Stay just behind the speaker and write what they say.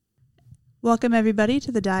Welcome, everybody,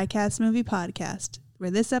 to the Diecast Movie Podcast, where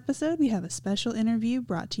this episode we have a special interview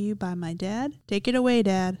brought to you by my dad. Take it away,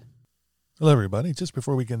 Dad. Hello, everybody. Just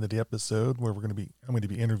before we get into the episode where I'm going to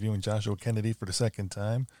be interviewing Joshua Kennedy for the second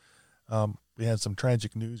time. We had some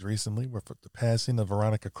tragic news recently with the passing of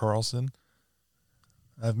Veronica Carlson.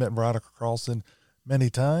 I've met Veronica Carlson many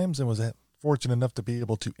times and was fortunate enough to be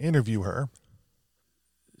able to interview her.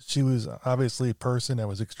 She was obviously a person that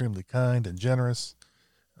was extremely kind and generous,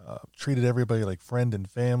 treated everybody like friend and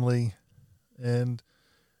family, and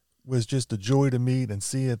was just a joy to meet and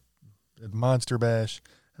see at Monster Bash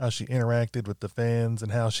how she interacted with the fans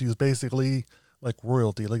and how she was basically like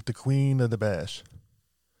royalty, like the queen of the bash.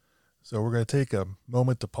 So we're going to take a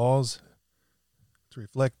moment to pause to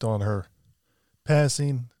reflect on her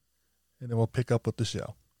passing, and then we'll pick up with the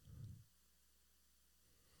show.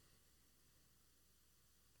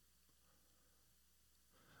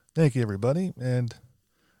 Thank you, everybody. And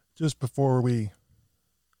just before we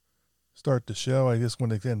start the show, I just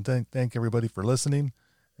want to again thank everybody for listening.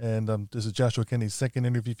 And this is Joshua Kennedy's second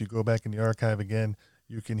interview. If you go back in the archive again,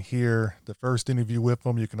 you can hear the first interview with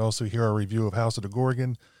him. You can also hear our review of House of the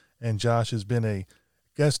Gorgon. And Josh has been a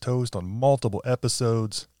guest host on multiple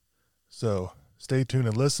episodes. So stay tuned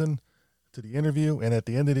and listen to the interview. And at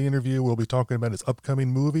the end of the interview, we'll be talking about his upcoming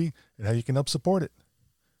movie and how you can help support it.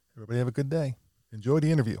 Everybody have a good day. Enjoy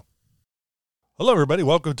the interview. Hello, everybody.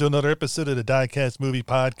 Welcome to another episode of the Diecast Movie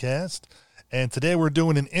Podcast. And today we're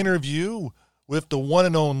doing an interview with the one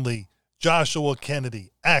and only Joshua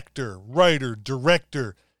Kennedy, actor, writer,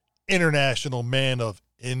 director, international man of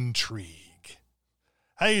intrigue.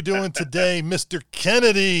 How you doing today, Mr.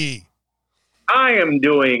 Kennedy? I am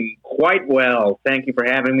doing quite well. Thank you for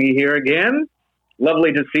having me here again.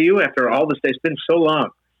 Lovely to see you after all this. It's been so long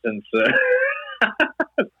since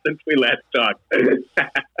since we last talked.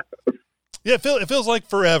 Yeah, it feels like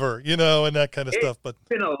forever, and that kind of stuff. But it's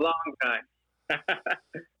been a long time.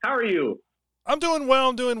 How are you? I'm doing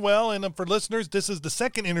well. And for listeners, this is the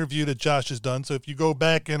second interview that Josh has done. So if you go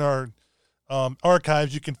back in our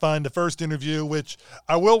archives, you can find the first interview, which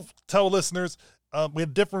I will tell listeners, we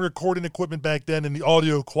had different recording equipment back then, and the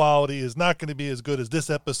audio quality is not going to be as good as this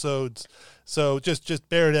episode's. So just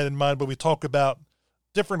bear that in mind. But we talk about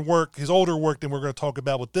different work, his older work, than we're going to talk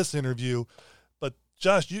about with this interview. But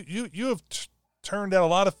Josh, you have turned out a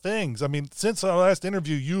lot of things. I mean, since our last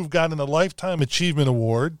interview, you've gotten a Lifetime Achievement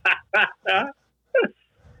Award.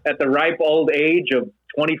 At the ripe old age of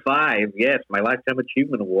 25, yes, my Lifetime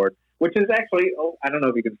Achievement Award, which is actually, I don't know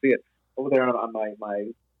if you can see it, over there on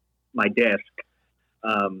my desk.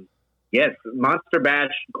 Yes, Monster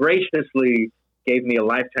Bash graciously gave me a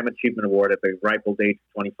Lifetime Achievement Award at the ripe old age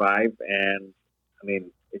of 25, and I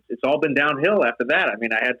mean, it's all been downhill after that. I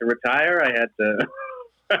mean, I had to retire. I had to...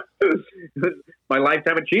 my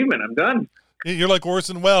Lifetime Achievement. I'm done. You're like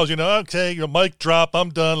Orson Welles, okay, mic drop, I'm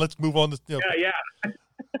done. Let's move on. Yeah.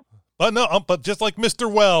 But just like Mr.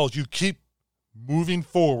 Wells, you keep moving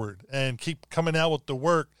forward and keep coming out with the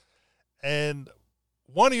work. And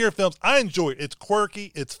one of your films, I enjoy it. It's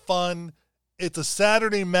quirky. It's fun. It's a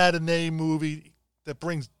Saturday matinee movie that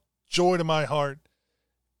brings joy to my heart.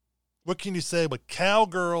 What can you say but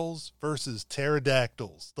Cowgirls versus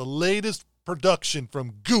Pterodactyls, the latest production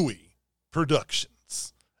from Gooey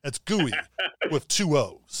Productions. That's Gooey with two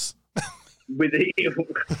O's.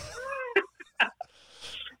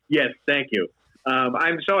 Yes, thank you.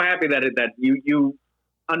 I'm so happy that you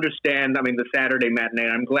understand. I mean, the Saturday matinee.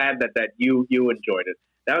 I'm glad that you enjoyed it.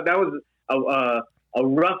 That was a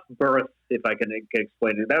rough birth, if I can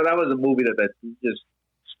explain it. That was a movie that just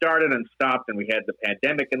started and stopped, and we had the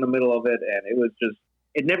pandemic in the middle of it, and it was just.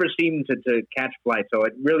 It never seemed to catch flight, so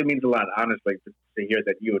it really means a lot, honestly, to hear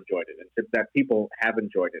that you enjoyed it and that people have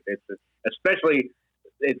enjoyed it.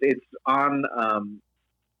 It's on.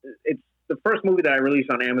 It's the first movie that I released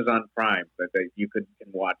on Amazon Prime that you can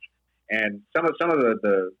watch, and some of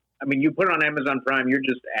the. I mean, you put it on Amazon Prime, you're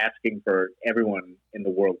just asking for everyone in the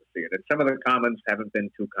world to see it, and some of the comments haven't been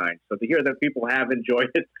too kind. So to hear that people have enjoyed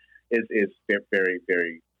it is very,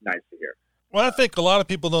 very nice to hear. Well, I think a lot of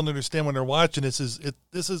people don't understand when they're watching this is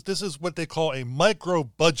what they call a micro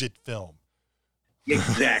budget film.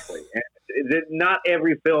 Exactly. Not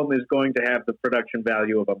every film is going to have the production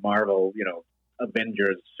value of a Marvel,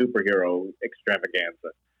 Avengers superhero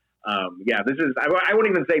extravaganza. This is, I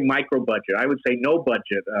wouldn't even say micro budget. I would say no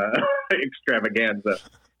budget extravaganza.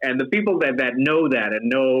 And the people that know that and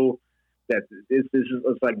know that this is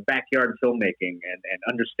like backyard filmmaking and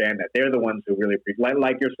understand that they're the ones who really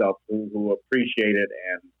like yourself who appreciate it.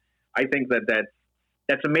 And I think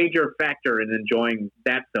that's a major factor in enjoying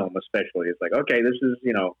that film, especially. It's like, okay, this is,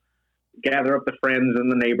 gather up the friends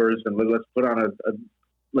and the neighbors and let's put on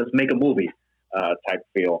let's make a movie type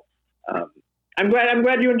feel. I'm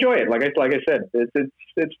glad you enjoy it. Like I said,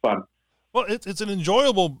 it's fun. Well, it's an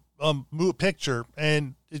enjoyable picture,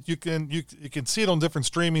 and you can see it on different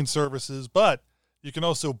streaming services, but you can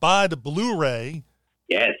also buy the Blu-ray.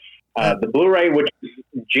 Yes, the Blu-ray, which is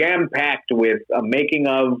jam-packed with a making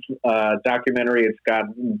of documentary. It's got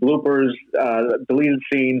bloopers, deleted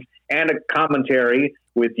scenes, and a commentary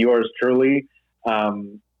with yours truly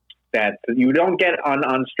that you don't get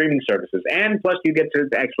on streaming services. And plus, you get to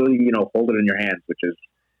actually hold it in your hands, which is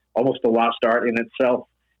almost a lost art in itself.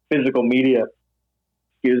 Physical media,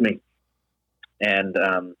 excuse me, and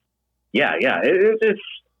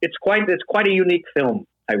it's quite a unique film,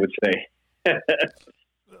 I would say.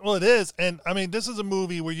 Well, it is, and I mean, this is a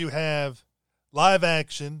movie where you have live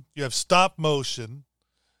action, you have stop motion,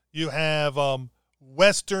 you have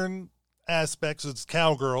Western aspects. It's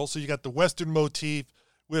cowgirl, so you got the Western motif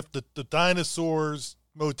with the dinosaurs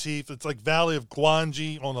motif. It's like Valley of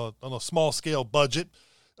Gwangi on a small scale budget.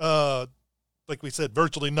 Like we said,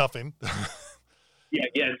 virtually nothing. Yeah,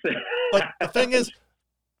 yes. But the thing is,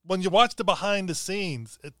 when you watch the behind the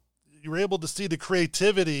scenes, you're able to see the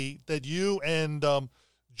creativity that you and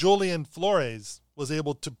Julian Flores was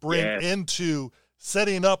able to bring into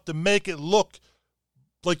setting up to make it look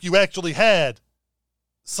like you actually had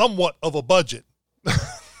somewhat of a budget.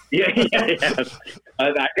 Yeah.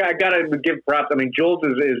 I gotta give props. I mean, Jules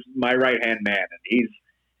is my right hand man, and he's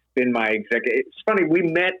been my executive. It's funny, we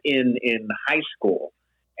met in high school,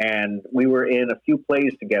 and we were in a few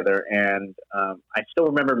plays together, and I still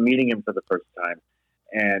remember meeting him for the first time,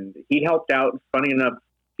 and he helped out. Funny enough,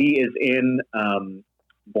 he is in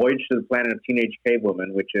Voyage to the Planet of Teenage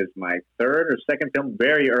Cavewoman, which is my third or second film,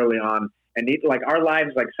 very early on, and our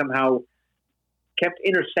lives somehow kept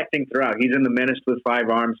intersecting throughout. He's in The Menace with Five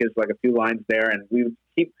Arms. He has a few lines there, and we would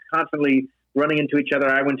keep constantly running into each other.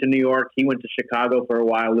 I went to New York. He went to Chicago for a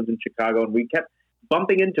while, lived in Chicago, and we kept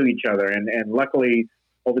bumping into each other. And luckily,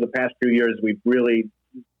 over the past few years, we've really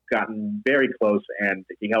gotten very close, and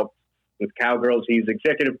he helped with Cowgirls. He's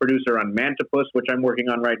executive producer on Mantipus, which I'm working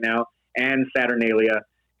on right now, and Saturnalia,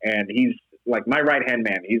 and he's like my right-hand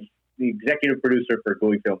man. He's the executive producer for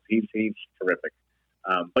Gooey Films. He's terrific.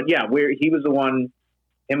 But yeah, he was the one,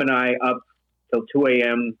 him and I, up till 2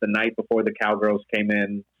 a.m. the night before the Cowgirls came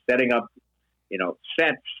in, setting up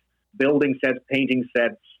sets, building sets, painting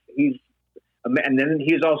sets. And then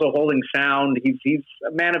he's also holding sound. He's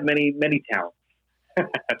a man of many talents.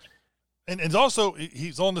 And also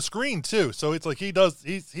he's on the screen too. So it's like he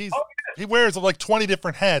wears 20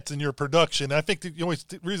 different hats in your production. I think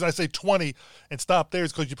the reason I say 20 and stop there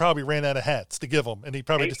is because you probably ran out of hats to give him, and he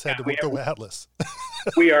probably just had to go hatless.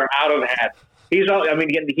 We are out of hats. He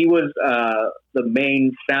was the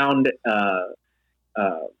main sound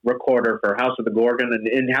recorder for House of the Gorgon, and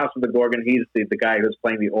in House of the Gorgon, he's the guy who's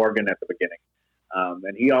playing the organ at the beginning,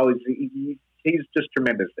 and he's just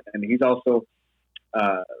tremendous. And he's also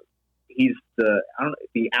he's the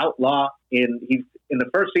outlaw he's in the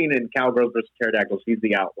first scene in Cowgirls vs. Pterodactyls. He's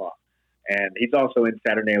the outlaw, and he's also in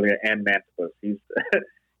Saturnalia and Mantipus. He's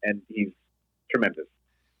tremendous.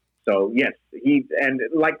 So yes,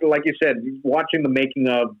 like you said, watching the making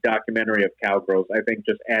of documentary of Cowgirls, I think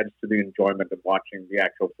just adds to the enjoyment of watching the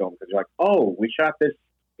actual film, because you're like, oh, we shot this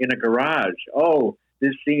in a garage. Oh,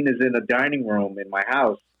 this scene is in a dining room in my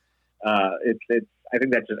house. I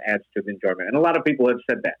think that just adds to the enjoyment, and a lot of people have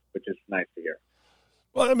said that, which is nice to hear.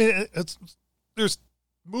 Well, I mean, there's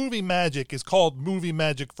movie magic is called movie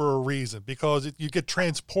magic for a reason, because you get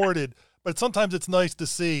transported. But sometimes it's nice to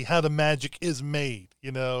see how the magic is made,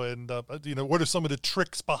 and what are some of the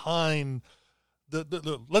tricks behind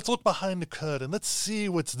let's look behind the curtain, let's see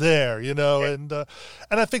what's there, and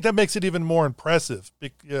I think that makes it even more impressive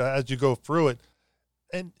as you go through it.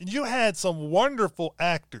 And you had some wonderful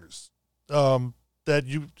actors that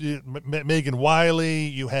you Megan Wiley,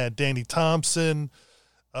 you had Danny Thompson.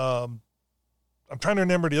 I'm trying to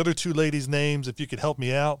remember the other two ladies' names, if you could help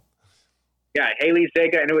me out. Yeah, Haley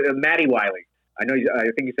Zega and Maddie Wiley. I think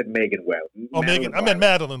you said Megan Wiley. Oh, Megan. I meant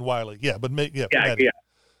Madeline Wiley. Yeah, but Maddie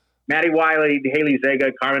Wiley, Haley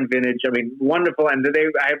Zega, Carmen Vintage. I mean, wonderful. And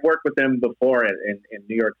I had worked with them before in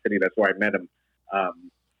New York City. That's where I met them.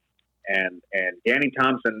 And Danny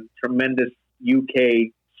Thompson, tremendous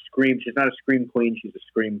UK scream. She's not a scream queen. She's a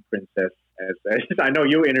scream princess. As I know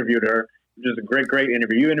you interviewed her, which is a great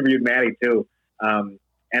interview. You interviewed Maddie too.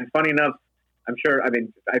 And funny enough, I'm sure, I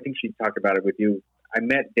think she talked about it with you. I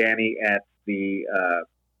met Danny at the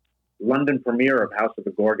London premiere of House of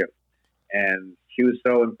the Gorgon, and she was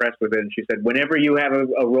so impressed with it. And she said, whenever you have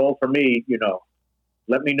a role for me,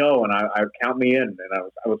 let me know, and I count me in. And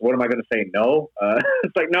I was, what am I going to say? No.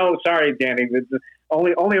 It's like, no, sorry, Danny.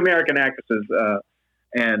 Only American actresses.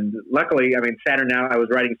 And luckily, I mean, I was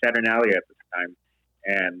writing Saturnalia at the time,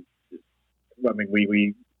 and I mean,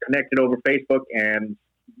 we connected over Facebook, and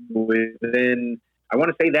within, I want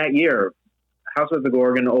to say that year, House of the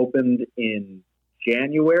Gorgon opened in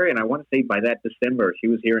January, and I want to say by that December, she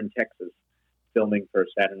was here in Texas filming for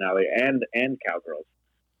Saturnalia and Cowgirls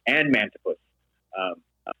and Mantipus.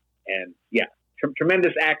 And yeah,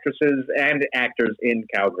 tremendous actresses and actors in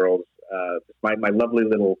Cowgirls. My lovely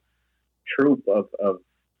little troupe of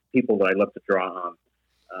people that I love to draw on.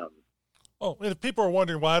 And if people are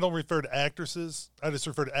wondering why I don't refer to actresses, I just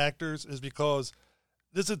refer to actors, is because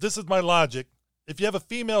this is my logic. If you have a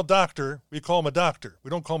female doctor, we call them a doctor. We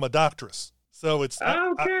don't call them a doctress. So it's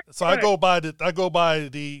I go by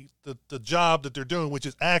the job that they're doing, which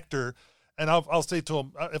is actor, and I'll say to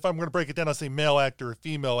them, if I'm going to break it down, I'll say male actor or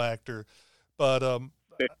female actor. But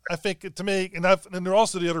I think to me, and there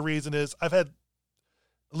also the other reason is I've had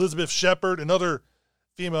Elizabeth Shepard and other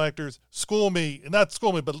female actors not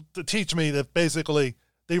school me, but to teach me that basically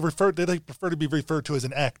they prefer to be referred to as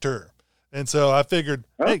an actor. And so I figured,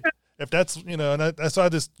 hey, if that's, so I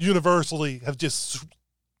just universally have just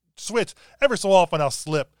switched. Every so often I'll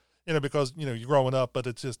slip, because, you're growing up, but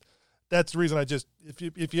it's just, that's the reason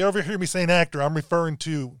if you ever hear me say an actor, I'm referring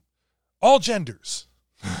to all genders.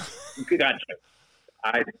 Gotcha.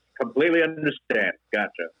 I completely understand.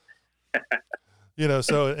 Gotcha.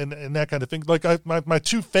 So, and that kind of thing. Like my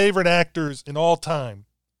two favorite actors in all time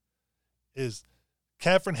is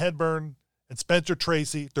Katharine Hepburn and Spencer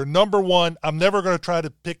Tracy. They're number one. I'm never going to try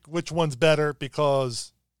to pick which one's better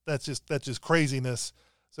because that's just craziness.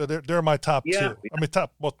 So they're my top two. I mean,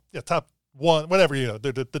 top one, whatever,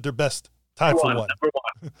 they're best tied for one. Number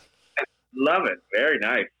one. Love it. Very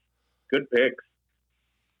nice. Good picks.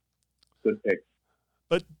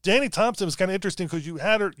 But Danny Thompson was kind of interesting because you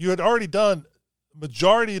had already done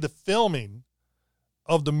majority of the filming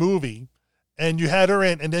of the movie, and you had her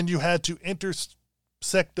in, and then you had to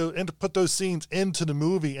put those scenes into the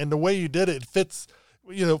movie, and the way you did it fits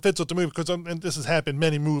with the movie, because and this has happened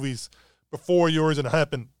many movies before yours, and it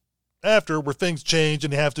happened after, where things change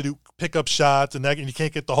and you have to do pickup shots, and you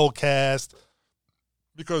can't get the whole cast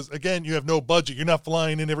because, again, you have no budget. You're not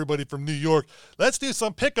flying in everybody from New York. Let's do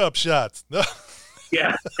some pickup shots.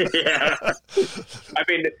 Yeah. I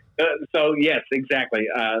mean, so yes, exactly.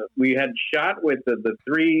 We had shot with the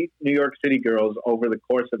three New York City girls over the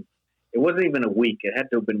course of, it wasn't even a week. It had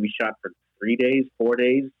to have been, we shot for 3 days, 4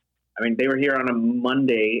 days. I mean, they were here on a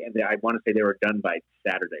Monday, and I want to say they were done by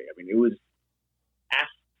Saturday. I mean, it was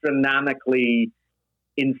astronomically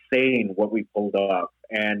insane what we pulled off.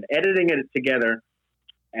 And editing it together,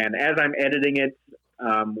 and as I'm editing it,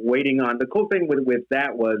 waiting on, the cool thing with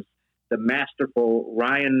that was the masterful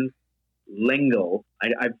Ryan Lengel.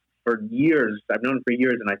 I've known him for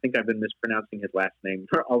years, and I think I've been mispronouncing his last name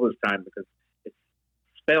for all this time because it's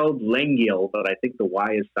spelled Lengiel, but I think the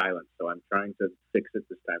Y is silent, so I'm trying to fix it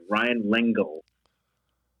this time. Ryan Lengel.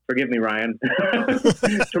 Forgive me, Ryan.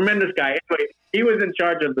 Tremendous guy. Anyway, he was in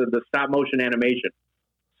charge of the stop motion animation.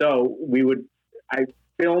 So I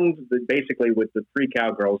filmed basically with the three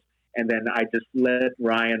cowgirls, and then I just let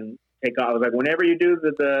Ryan take off. I was like, whenever you do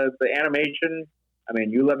the animation, I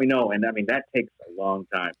mean, you let me know. And I mean, that takes a long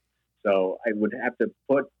time. So I would have to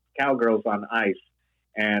put cowgirls on ice,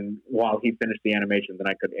 and while he finished the animation, then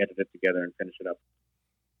I could edit it together and finish it up.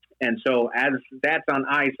 And so as that's on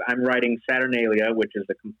ice, I'm writing Saturnalia, which is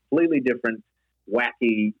a completely different,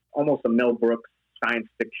 wacky, almost a Mel Brooks science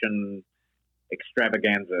fiction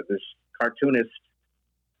extravaganza. This cartoonist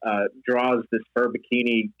draws this fur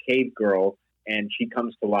bikini cave girl, and she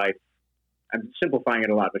comes to life. I'm simplifying it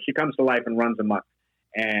a lot, but she comes to life and runs amok.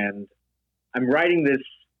 And I'm writing this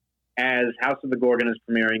as House of the Gorgon is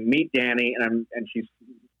premiering. Meet Danny, and she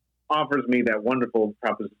offers me that wonderful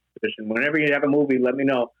proposition. Whenever you have a movie, let me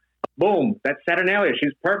know. Boom, that's Saturnalia.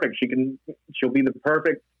 She's perfect. She'll be the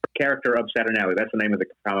perfect character of Saturnalia. That's the name of the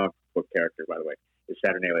comic book character, by the way, is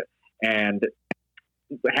Saturnalia. And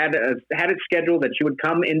had it scheduled that she would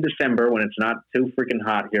come in December when it's not too freaking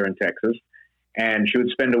hot here in Texas. And she would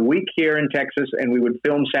spend a week here in Texas, and we would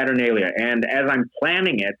film Saturnalia. And as I'm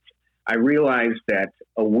planning it, I realized that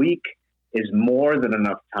a week is more than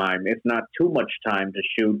enough time, if not too much time, to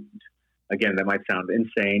shoot. Again, that might sound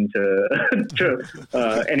insane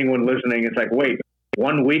to anyone listening. It's like, wait,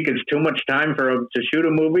 1 week is too much time to shoot a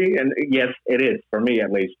movie? And yes, it is, for me at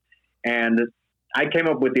least. And I came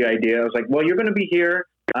up with the idea. I was like, well, you're going to be here.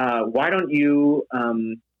 Why don't you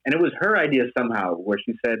And it was her idea somehow where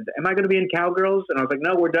she said, am I going to be in Cowgirls? And I was like,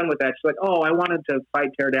 no, we're done with that. She's like, oh, I wanted to fight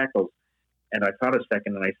pterodactyls. And I thought a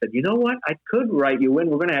second and I said, you know what? I could write you in.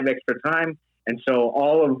 We're going to have extra time. And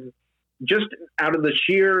so just out of the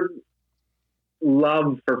sheer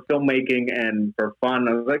love for filmmaking and for fun,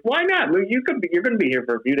 I was like, why not? You're going to be here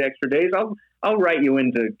for a few extra days. I'll write you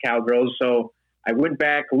into Cowgirls. So I went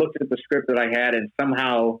back, looked at the script that I had, and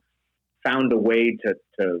somehow found a way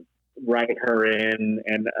to write her in.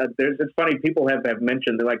 And it's funny, people have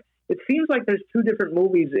mentioned, they're like, it seems like there's two different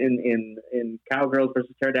movies in Cowgirls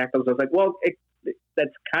versus Pterodactyls. I was like, well,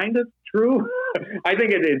 that's kind of true. I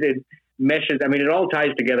think it meshes. I mean, it all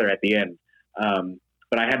ties together at the end.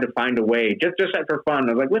 But I had to find a way, just for fun.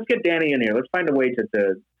 I was like, let's get Danny in here. Let's find a way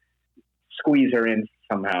to squeeze her in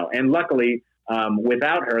somehow. And luckily,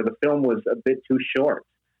 without her, the film was a bit too short.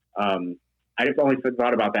 I only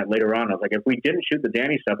thought about that later on. I was like, if we didn't shoot the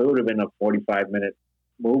Danny stuff, it would have been a 45-minute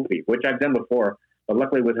movie, which I've done before. But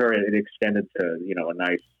luckily with her, it extended to, a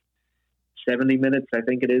nice 70 minutes, I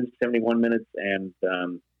think it is, 71 minutes. And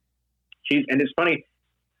and it's funny,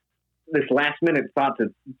 this last-minute thought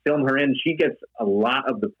to film her in, she gets a lot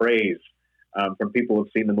of the praise from people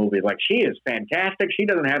who've seen the movie. Like, she is fantastic. She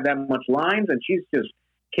doesn't have that much lines, and she's just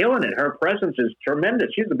killing it. Her presence is tremendous.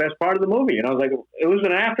 She's the best part of the movie. And I was like, it was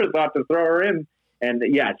an afterthought to throw her in. And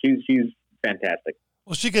yeah, she's fantastic.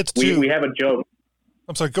 Well, she gets we have a joke.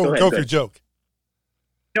 I'm sorry, go for your joke.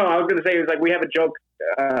 No, I was going to say, it was like, we have a joke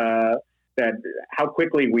that how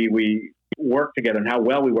quickly we work together and how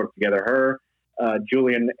well we work together. Her,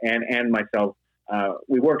 Julian, and myself,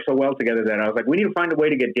 we work so well together that I was like, we need to find a way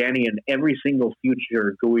to get Danny in every single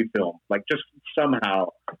future Gooey film, like just somehow.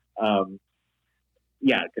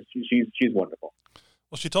 Yeah, because she's wonderful.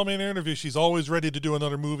 Well, she told me in an interview she's always ready to do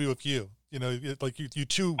another movie with you. Like you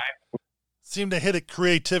two seem to hit it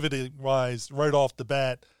creativity-wise right off the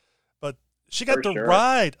bat. But she got to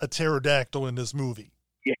ride a pterodactyl in this movie.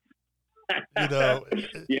 Yeah. Yeah,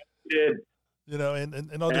 she did. And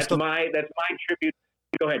all that's this stuff. That's my tribute.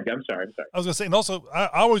 Go ahead. I'm sorry. I was going to say, and also I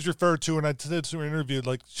always refer to, and I did to her interview,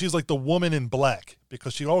 like she's like the woman in black,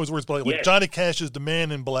 because she always wears black. Like Johnny Cash is the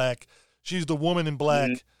man in black. She's the woman in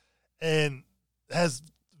black, and has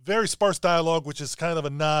very sparse dialogue, which is kind of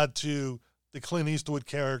a nod to the Clint Eastwood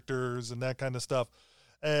characters and that kind of stuff.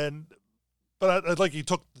 But I like you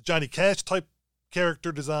took the Johnny Cash type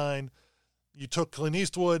character design, you took Clint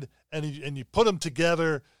Eastwood, and you put them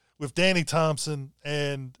together with Danny Thompson,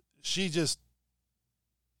 and she just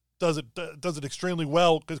does it extremely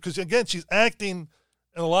well, because again, she's acting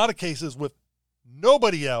in a lot of cases with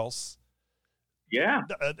nobody else. Yeah.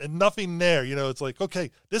 And nothing there. It's like,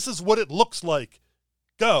 okay, this is what it looks like.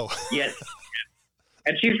 Go. Yes.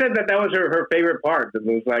 And she said that was her favorite part. It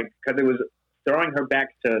was like, because it was throwing her back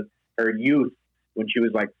to her youth when she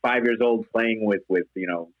was like 5 years old, playing with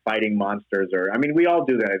fighting monsters. We all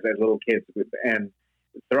do that as little kids. And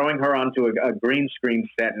throwing her onto a green screen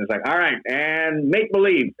set, and it's like, all right, and make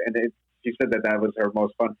believe. And she said that was her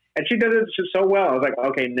most fun. And she does it so well. I was like,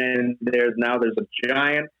 okay, and then there's a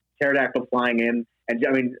giant pterodactyl flying in,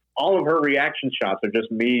 and all of her reaction shots are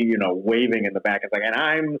just me, waving in the back. It's like, and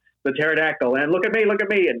I'm the pterodactyl, and look at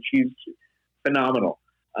me, and she's phenomenal.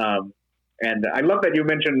 And I love that you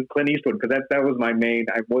mentioned Clint Eastwood, because that was my main.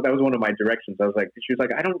 That was one of my directions. I was like, she was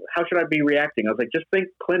like, how should I be reacting? I was like, just think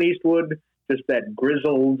Clint Eastwood, just that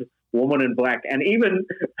grizzled woman in black, and even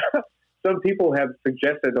some people have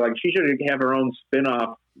suggested like she should have her own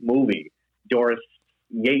spin-off movie. Doris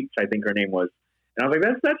Yates, I think her name was. And I was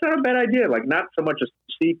like, that's not a bad idea. Like, not so much a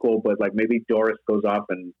sequel, but like maybe Doris goes off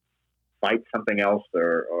and fights something else,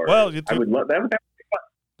 or I would love that. Would be fun.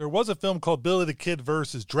 There was a film called Billy the Kid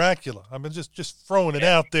versus Dracula. Just throwing it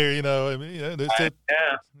out there,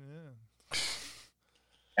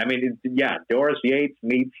 Yeah. Doris Yates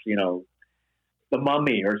meets, the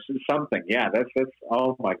Mummy or something. Yeah, that's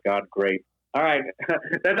oh my God, great. All right,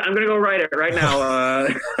 I'm gonna go write it right now.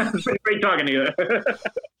 Great talking to you.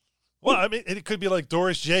 Well, it could be like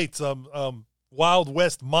Doris Yates, Wild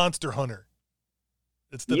West Monster Hunter.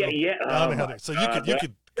 Bounty hunter. So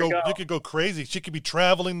you could go crazy. She could be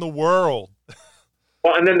traveling the world.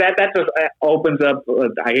 Well, and then that just opens up.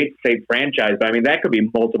 I hate to say franchise, but that could be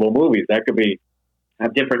multiple movies. That could be a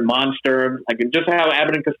different monster. Like just how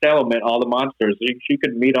Abbott and Costello met all the monsters. She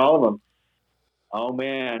could meet all of them. Oh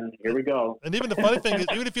man, here we go. And even the funny thing is,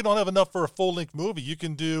 even if you don't have enough for a full length movie, you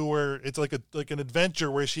can do where it's like an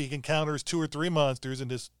adventure where she encounters 2 or 3 monsters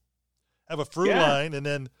and just have a through line, and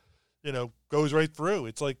then goes right through.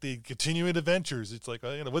 It's like the continuing adventures. It's like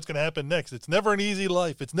what's going to happen next. It's never an easy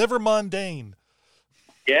life. It's never mundane.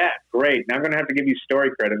 Yeah, great. Now I'm going to have to give you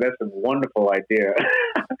story credit. That's a wonderful idea.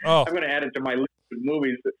 Oh, I'm going to add it to my list of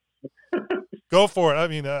movies. go for it. I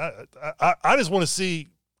mean, I just want to see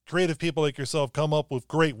creative people like yourself come up with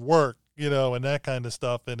great work, and that kind of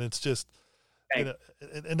stuff. And it's just, and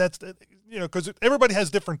that's, because everybody has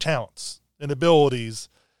different talents and abilities,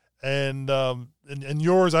 and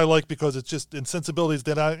yours I like because it's just in sensibilities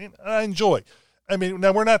that I enjoy. I mean,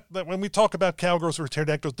 now when we talk about Cowgirls or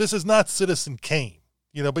Pterodactyls, this is not Citizen Kane,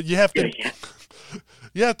 but you have to,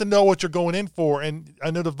 you have to know what you're going in for. And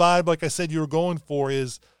I know the vibe, like I said, you were going for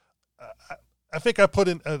is, I think I put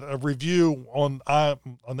in a review on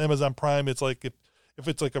Amazon Prime. It's like if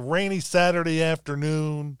it's like a rainy Saturday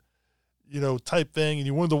afternoon, type thing, and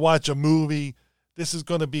you wanted to watch a movie, this is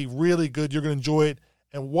going to be really good. You're going to enjoy it.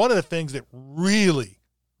 And one of the things that really,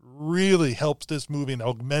 really helps this movie and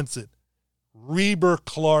augments it, Reber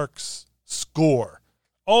Clark's score.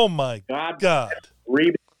 Oh my God.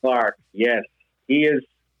 Reber Clark, yes, he is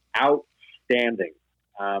outstanding.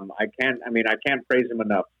 I can't praise him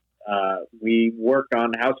enough. We worked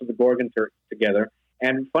on House of the Gorgon together,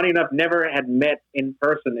 and funny enough, never had met in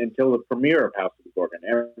person until the premiere of House of the Gorgon.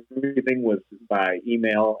 Everything was by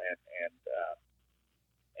email,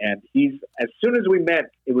 and he's, as soon as we met,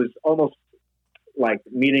 it was almost like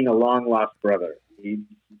meeting a long lost brother. He's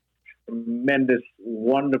a tremendous,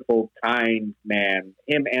 wonderful, kind man.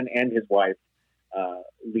 Him and his wife,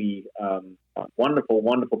 Lee, wonderful,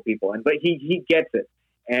 wonderful people. But he gets it.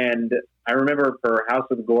 And I remember for House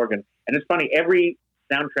of the Gorgon, and it's funny, every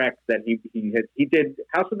soundtrack that he did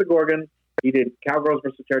House of the Gorgon, he did Cowgirls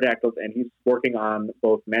vs. Pterodactyls, and he's working on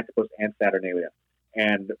both Mantipus and Saturnalia.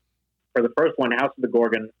 And for the first one, House of the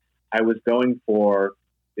Gorgon, I was going for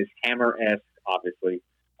this Hammer-esque, obviously,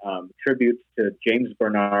 tribute to James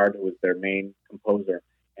Bernard, who was their main composer.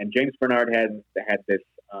 And James Bernard had this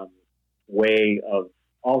way of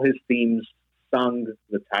all his themes sung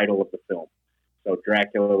the title of the film. So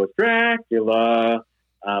Dracula was Dracula.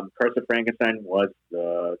 Curse of Frankenstein was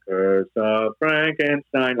the Curse of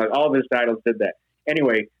Frankenstein. Like, all of his titles did that.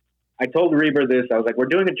 Anyway, I told Reber this. I was like, we're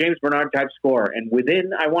doing a James Bernard type score. And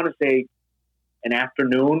within, I want to say, an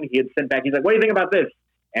afternoon, he had sent back, he's like, what do you think about this?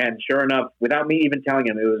 And sure enough, without me even telling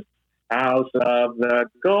him, it was House of the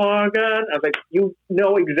Gorgon. I was like, you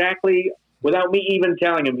know exactly, without me even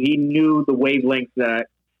telling him, he knew the wavelength that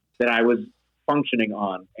I was functioning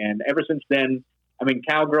on. And ever since then, I mean,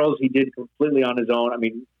 Cowgirls, he did completely on his own. I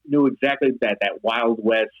mean, knew exactly that Wild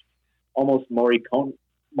West, almost Morricone.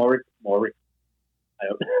 Morricone,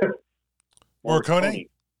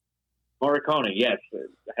 yes. I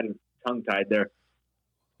had a tongue tied there.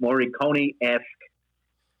 Morricone-esque.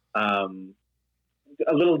 A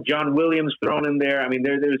little John Williams thrown in there. I mean,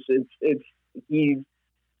 he's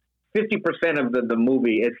 50% of the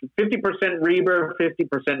movie. It's 50% Reber,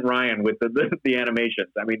 50% Ryan with the animations.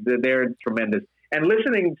 I mean, they're tremendous. And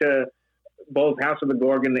listening to both House of the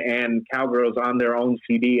Gorgon and Cowgirls on their own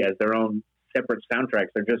CD as their own separate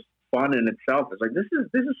soundtracks are just fun in itself. It's like, this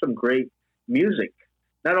is some great music,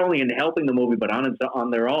 not only in helping the movie, but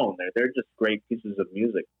on their own. They're just great pieces of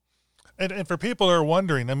music. And for people who are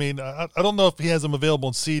wondering, I mean, I don't know if he has them available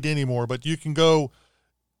in CD anymore, but you can go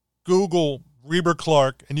Google Reber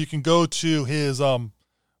Clark, and you can go to his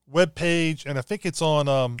webpage, and I think it's on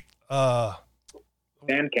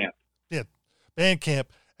Bandcamp. Yeah, Bandcamp,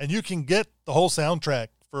 and you can get the whole soundtrack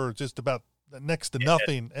for just about next to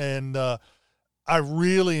nothing. And I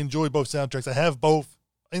really enjoy both soundtracks. I have both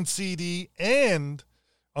in CD and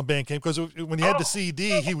on Bandcamp, because when you had the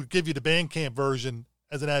CD, he would give you the Bandcamp version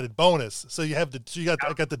as an added bonus. So I got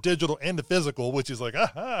the digital and the physical, which is like,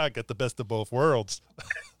 I got the best of both worlds.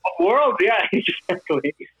 Worlds, yeah,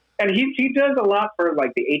 exactly. And he does a lot for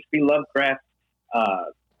like the H.P. Lovecraft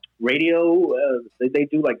radio. They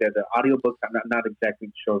do like the audiobooks. I'm not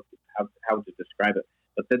exactly sure how to describe it,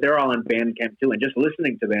 but they're all on Bandcamp too. And just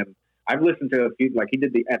listening to them, I've listened to a few. Like he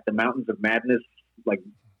did at the Mountains of Madness, like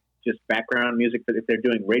just background music. But if they're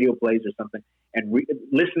doing radio plays or something, and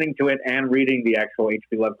listening to it and reading the actual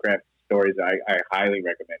H.P. Lovecraft stories, I highly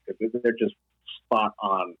recommend, because they're just spot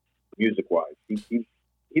on music wise.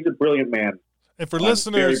 He's a brilliant man. And for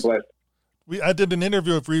listeners, I did an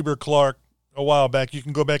interview with Reber Clark a while back. You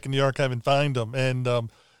can go back in the archive and find him. And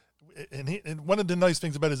one of the nice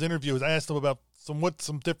things about his interview is I asked him about some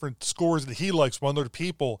different scores that he likes from other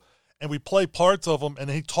people, and we play parts of them, and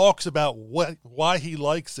he talks about why he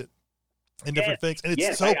likes it and different things, and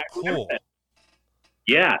it's so cool.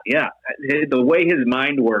 Yeah. The way his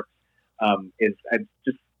mind works is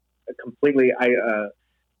just completely.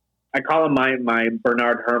 I call him my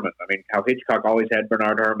Bernard Herrmann. I mean, how Hitchcock always had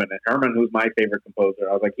Bernard Herrmann, and Herrmann, who's my favorite composer.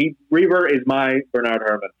 I was like, Reber is my Bernard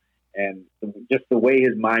Herrmann, and just the way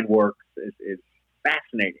his mind works is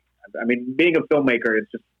fascinating. I mean, being a filmmaker,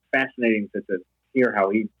 it's just fascinating to hear how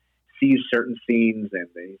he sees certain scenes, and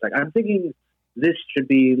he's like, I'm thinking this should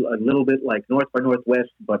be a little bit like North by Northwest,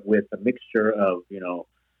 but with a mixture of,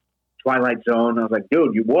 Twilight Zone. I was like,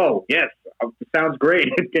 dude, whoa, yes, sounds great.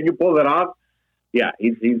 Can you pull that off? Yeah,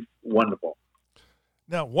 he's wonderful.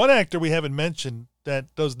 Now, one actor we haven't mentioned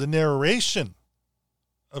that does the narration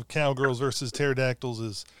of Cowgirls versus Pterodactyls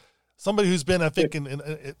is somebody who's been, I think,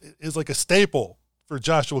 is like a staple for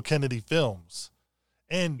Joshua Kennedy films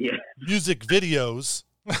and music videos.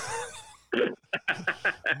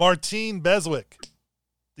 Martine Beswick,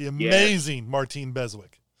 the amazing Martine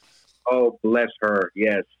Beswick. Oh, bless her.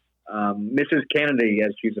 Yes. Mrs. Kennedy,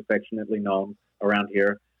 as she's affectionately known around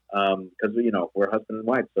here. Because, we're husband and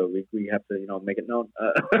wife, so we have to, make it known.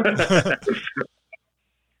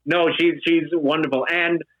 No, she's wonderful.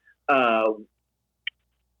 And I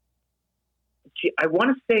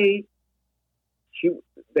want to say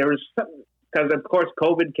there was something, because of course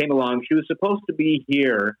COVID came along. She was supposed to be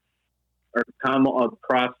here or come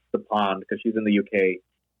across the pond, because she's in the UK,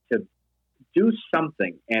 to do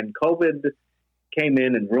something. And COVID came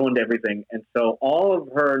in and ruined everything. And so all of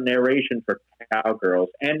her narration for Cowgirls,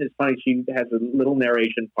 and it's funny, she has a little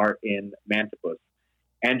narration part in Mantipus,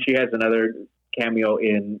 and she has another cameo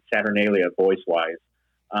in Saturnalia, voice-wise.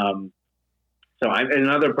 So I'm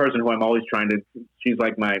another person who I'm always trying to, she's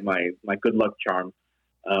like my good luck charm.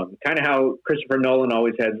 Kind of how Christopher Nolan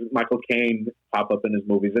always has Michael Caine pop up in his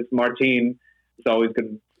movies. It's Martine. It's always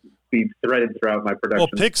going to be threaded throughout my production.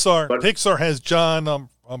 Well, Pixar has John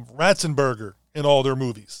Ratzenberger in all their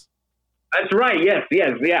movies. That's right. Yes,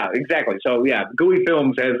 yeah, exactly. So yeah, Gooey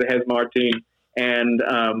Films has Martine, and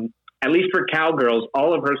at least for Cowgirls,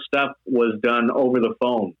 all of her stuff was done over the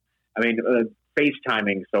phone. I mean,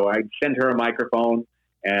 FaceTiming. So I sent her a microphone,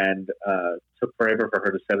 and took forever for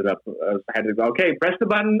her to set it up. I had to go, okay, press the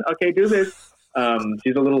button. Okay, do this.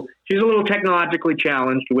 She's a little technologically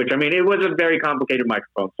challenged, which, I mean, it was a very complicated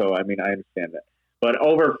microphone. So, I mean, I understand that. But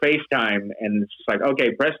over FaceTime, and it's just like,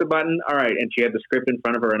 okay, press the button. All right. And she had the script in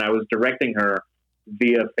front of her, and I was directing her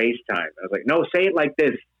via FaceTime. I was like, no, say it like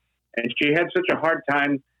this. And she had such a hard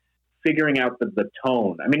time figuring out the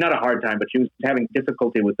tone. I mean, not a hard time, but she was having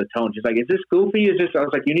difficulty with the tone. She's like, is this goofy? I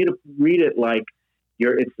was like, you need to read it like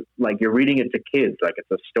it's like you're reading it to kids, like it's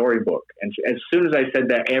a storybook. And as soon as I said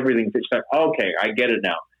that, everything, she's like, okay, I get it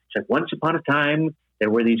now. She's like, once upon a time, there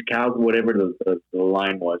were these whatever the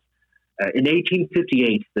line was. In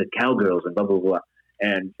 1858, the Cowgirls and blah, blah, blah.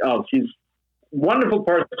 And, she's a wonderful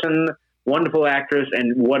person, wonderful actress,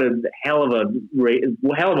 and what a hell of a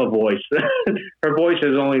voice. Her voice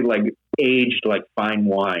is only like aged like fine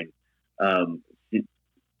wine.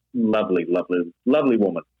 Lovely, lovely, lovely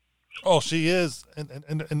woman. Oh, she is,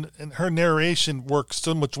 and her narration works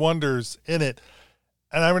so much wonders in it.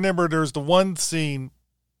 And I remember there's the one scene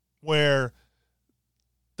where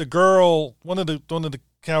the girl, one of the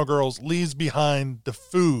Cowgirls, leaves behind the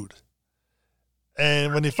food,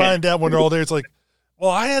 and when they find out when they're all there, it's like,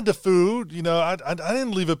 well, I had the food, I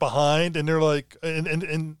didn't leave it behind, and they're like,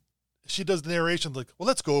 and she does the narration like, well,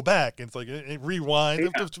 let's go back, and it's like it rewind,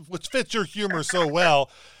 which fits your humor so well.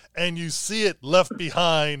 And you see it left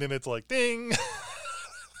behind, and it's like, ding.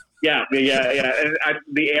 Yeah. And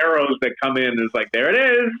the arrows that come in is like, there it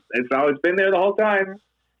is. It's always been there the whole time.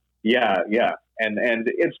 Yeah. And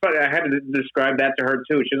it's funny. I had to describe that to her,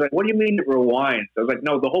 too. She's like, what do you mean it rewinds? I was like,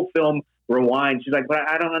 no, the whole film rewinds. She's like, but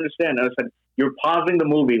I don't understand. I said, you're pausing the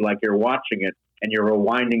movie like you're watching it, and you're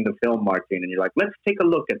rewinding the film, Martine. And you're like, let's take a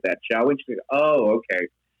look at that, shall we? She's like, oh, okay.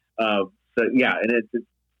 So, yeah. And it's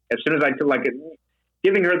as soon as I took, like,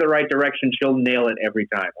 giving her the right direction, she'll nail it every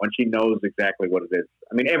time when she knows exactly what it is.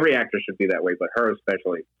 I mean, every actor should be that way, but her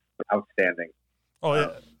especially, outstanding. Oh yeah,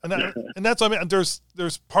 and that's what I mean.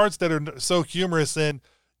 There's parts that are so humorous, and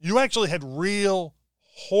you actually had real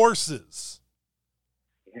horses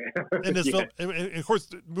in this film. And of course,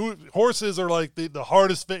 horses are like the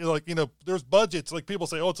hardest thing. Like, there's budgets. Like, people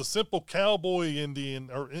say, oh, it's a simple cowboy Indian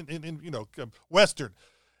or in Western.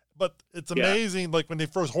 But it's amazing, like, when they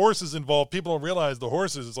first horses involved, people don't realize the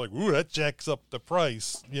horses. It's like, ooh, that jacks up the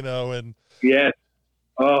price, and... Yes.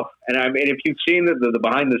 Oh, and I mean, if you've seen the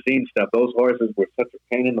behind-the-scenes stuff, those horses were such a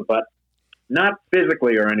pain in the butt. Not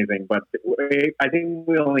physically or anything, but I think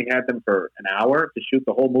we only had them for an hour to shoot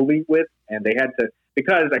the whole movie with, and they had to...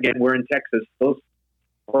 Because, again, we're in Texas, those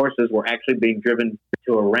horses were actually being driven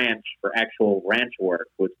to a ranch for actual ranch work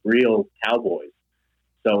with real cowboys.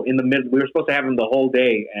 So in the we were supposed to have him the whole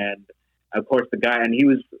day, and of course the guy, and he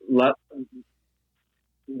was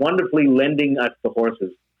wonderfully lending us the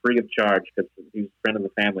horses free of charge because he's a friend of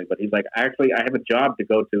the family. But he's like, actually, I have a job to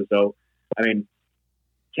go to, so I mean,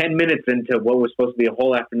 10 minutes into what was supposed to be a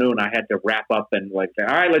whole afternoon, I had to wrap up and like say,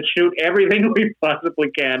 all right, let's shoot everything we possibly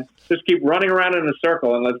can. Just keep running around in a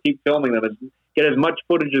circle and let's keep filming them. Get as much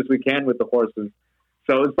footage as we can with the horses.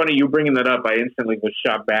 So it's funny you bringing that up. I instantly was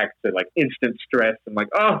shot back to like instant stress. I'm like,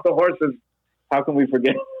 oh, the horses. How can we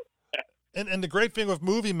forget? And the great thing with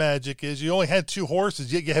movie magic is you only had 2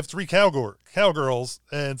 horses, yet you have 3 cowgirls.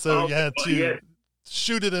 And so you had to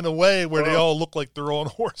shoot it in a way where they all look like their own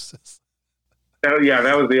horses. Oh, yeah,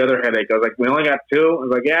 that was the other headache. I was like, we only got 2? I was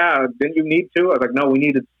like, yeah, didn't you need 2? I was like, no, we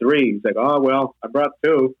needed 3. He's like, oh, well, I brought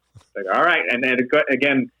 2. Like, all right. And then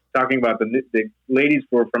again, talking about the ladies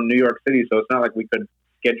were from New York City, so it's not like we could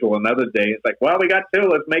schedule another day. It's like, well, we got 2.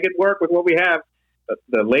 Let's make it work with what we have.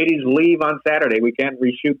 The ladies leave on Saturday. We can't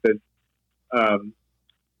reshoot this.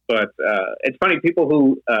 But it's funny, people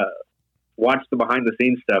who watch the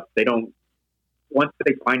behind-the-scenes stuff, they don't, once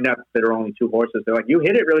they find out that there are only 2 horses, they're like, you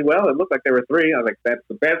hit it really well. It looked like there were 3. I was like, that's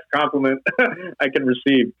the best compliment I can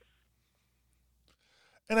receive.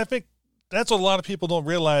 And I think that's what a lot of people don't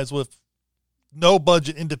realize with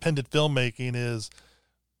no-budget independent filmmaking is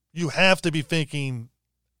you have to be thinking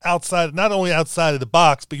outside, not only outside of the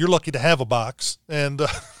box, but you're lucky to have a box. And,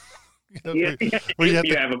 where you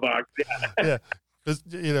have a box. Yeah.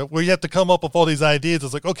 Where you have to come up with all these ideas.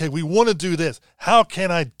 It's like, okay, we want to do this. How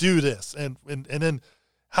can I do this? And then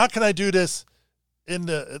how can I do this in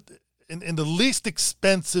the least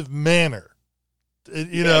expensive manner,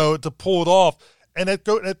 to pull it off? And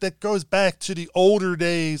that goes back to the older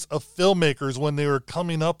days of filmmakers when they were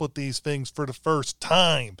coming up with these things for the first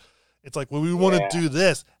time. It's like, well, we want to do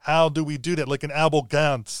this. How do we do that? Like an Abel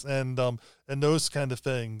Gance and those kind of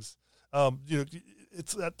things.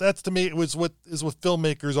 That's to me, it was what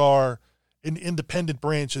filmmakers are in independent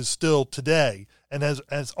branches still today. And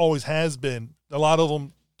as always has been, a lot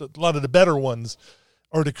of the better ones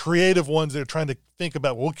are the creative ones that are trying to think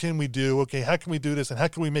about, what can we do? Okay, how can we do this? And how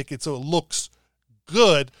can we make it so it looks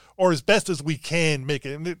good or as best as we can make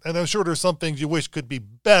it? And I'm sure there's some things you wish could be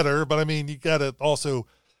better, but I mean, you got to also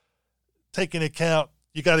take into account,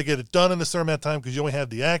 you got to get it done in a certain amount of time because you only have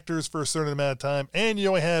the actors for a certain amount of time and you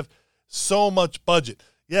only have so much budget.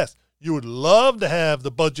 Yes, you would love to have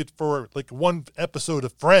the budget for like one episode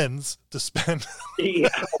of Friends to spend. Yeah.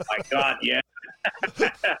 Oh my God. Yeah.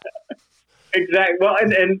 Exactly. Well,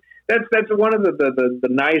 and that's one of the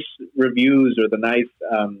nice reviews or the nice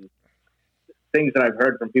things that I've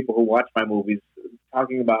heard from people who watch my movies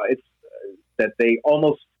talking about. It's that they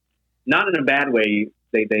almost, not in a bad way,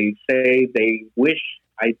 they say they wish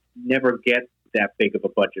I never get that big of a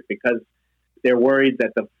budget because they're worried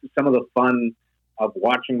that some of the fun of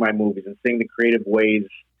watching my movies and seeing the creative ways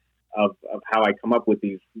of how I come up with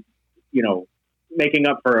these, making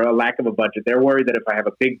up for a lack of a budget. They're worried that if I have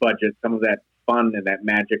a big budget, some of that fun and that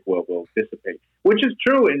magic will dissipate, which is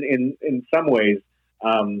true in some ways.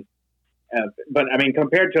 But I mean,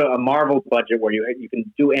 compared to a Marvel budget where you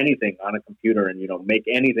can do anything on a computer and, make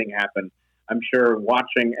anything happen, I'm sure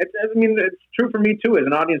watching, it's true for me too, as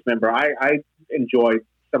an audience member. I enjoy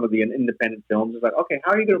some of the independent films. It's like, okay,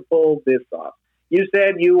 how are you going to pull this off? You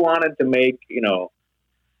said you wanted to make,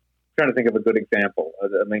 trying to think of a good example.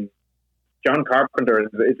 I mean, John Carpenter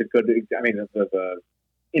is a good, the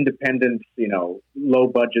independent, low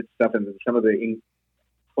budget stuff and some of the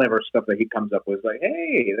clever stuff that he comes up with. Like,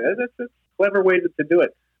 hey, that's a clever way to do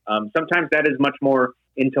it. Sometimes that is much more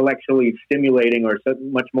intellectually stimulating or so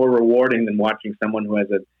much more rewarding than watching someone who has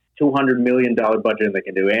a $200 million budget and they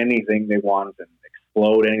can do anything they want and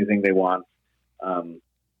explode anything they want.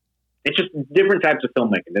 It's just different types of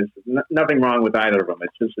filmmaking. There's nothing wrong with either of them.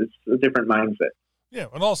 It's a different mindset. Yeah,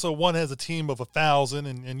 and also one has a team of 1,000,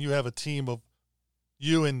 and you have a team of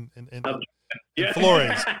you and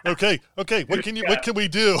Flores. Okay. What can we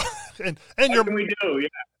do? and what can we do? Yeah.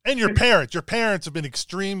 And your parents have been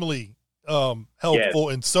extremely helpful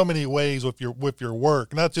in so many ways with your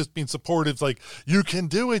work. Not just being supportive, it's like, you can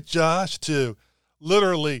do it, Josh, to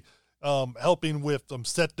literally helping with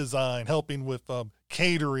set design, helping with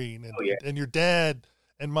catering, and your dad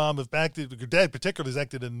and mom have acted. Your dad particularly has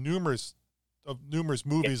acted in numerous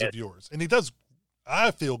movies of yours, and he does,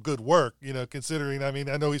 I feel, good work. Considering, I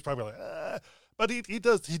know he's probably like, but he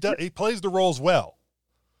plays the roles well.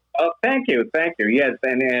 Oh, thank you. Yes,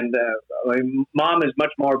 and mom is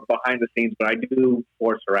much more behind the scenes, but I do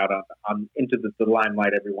force her out on into the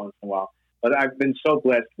limelight every once in a while. But I've been so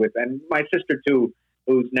blessed with, and my sister too,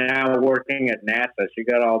 who's now working at NASA. She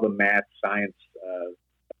got all the math, science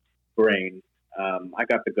brain. I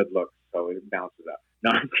got the good looks, so it balances out.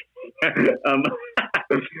 No,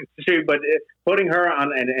 but putting her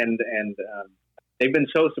on and they've been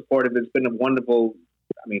so supportive. It's been a wonderful.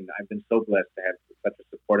 I mean, I've been so blessed to have such a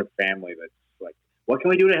supportive family that's like, what can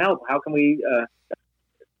we do to help? How can we,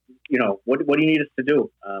 what do you need us to do?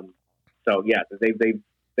 So yeah, they've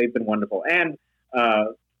been wonderful. And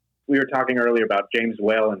we were talking earlier about James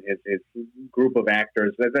Whale and his group of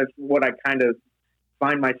actors. That's what I kind of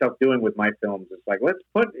find myself doing with my films. It's like,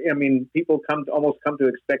 people almost come to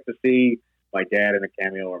expect to see my dad in a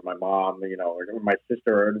cameo, or my mom, or my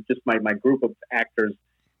sister, or just my group of actors.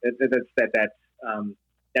 That's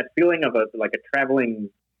that feeling of a traveling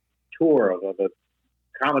tour of a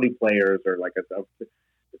comedy players, or like a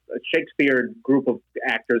Shakespeare group of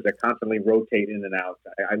actors that constantly rotate in and out.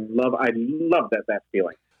 I love that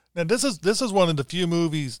feeling. Now this is one of the few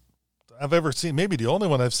movies I've ever seen, maybe the only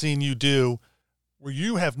one I've seen you do, where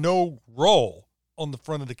you have no role on the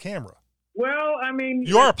front of the camera. Well, I mean,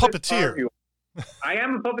 you are a puppeteer. I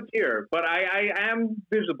am a puppeteer, but I am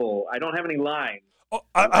visible. I don't have any lines. Oh,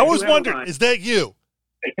 I was wondering, is that you?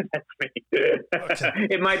 That's me. Okay.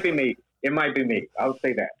 It might be me. I'll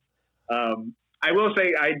say that. I will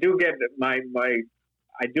say I do get I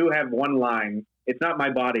do have one line. It's not my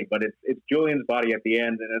body, but it's Julian's body at the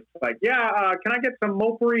end, and it's like, can I get some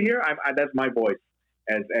mopery here? That's my voice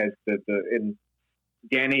as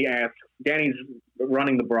Danny asks. Danny's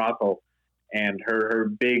running the brothel, and her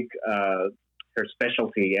big her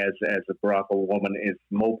specialty as a brothel woman is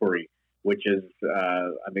mopery, which is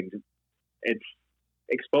it's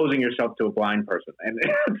exposing yourself to a blind person, and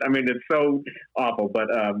it's so awful. But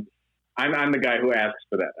I'm the guy who asks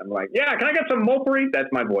for that. I'm like, can I get some mopery? That's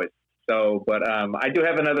my voice. So, but I do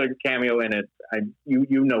have another cameo in it.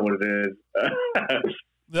 You know what it is.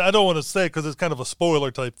 I don't want to say because it's kind of a spoiler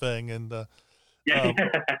type thing, and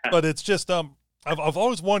but it's just I've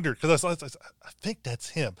always wondered, because I think that's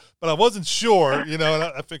him, but I wasn't sure, and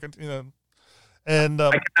I figured, and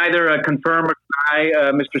I can either confirm or deny,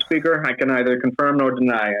 Mr. Speaker. I can either confirm nor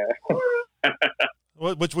deny.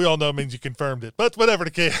 Which we all know means you confirmed it, but whatever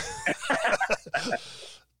the case.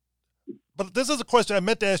 But this is a question I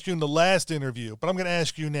meant to ask you in the last interview, but I'm going to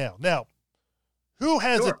ask you now. Now, who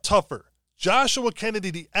has it tougher? Joshua Kennedy,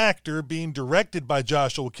 the actor, being directed by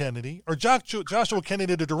Joshua Kennedy, or Joshua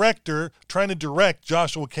Kennedy, the director, trying to direct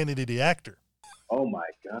Joshua Kennedy, the actor? Oh, my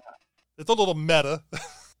God. It's a little meta.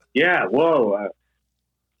 Yeah, whoa.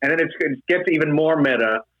 And then it gets even more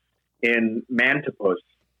meta in Mantipus,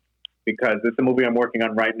 because it's a movie I'm working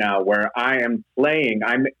on right now where I'm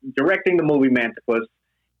directing the movie Mantipus,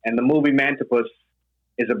 and the movie Mantipus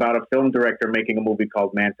is about a film director making a movie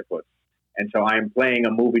called Mantipus. And so I'm playing a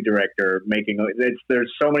movie director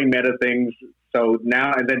there's so many meta things. So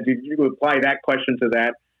now, and then you apply that question to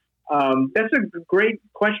that. That's a great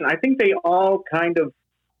question. I think they all kind of,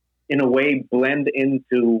 in a way, blend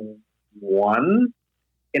into one.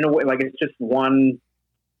 In a way, like it's just one.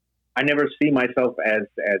 I never see myself as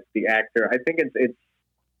the actor. I think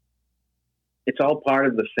it's all part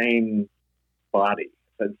of the same body.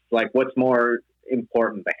 It's like, what's more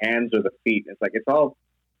important, the hands or the feet? It's like, it's all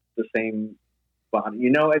the same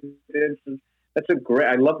body. That's a great,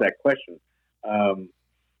 I love that question. I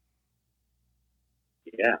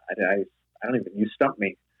don't even, you stumped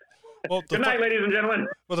me. Well, Good night, ladies and gentlemen.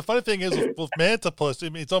 Well, the funny thing is with Mantipus,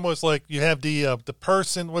 it's almost like you have the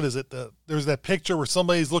person, what is it? There's that picture where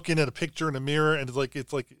somebody's looking at a picture in a mirror, and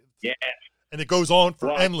it's like, yeah. And it goes on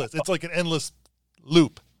for endless. It's like an endless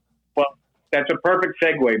loop. Well, that's a perfect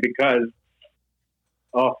segue because,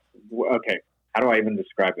 okay, how do I even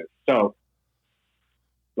describe it? So,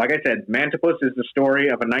 like I said, Mantipus is the story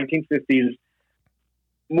of a 1950s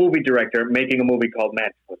movie director making a movie called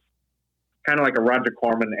Mantipus. Kind of like a Roger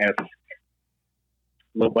Corman-esque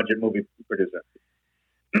low-budget movie producer.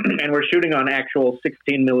 And we're shooting on actual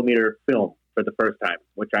 16-millimeter film for the first time,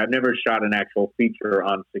 which I've never shot an actual feature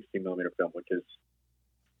on 16-millimeter film, which is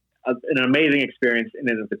an amazing experience in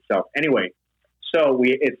and of itself. Anyway, so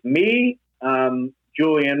it's me,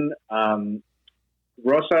 Julian,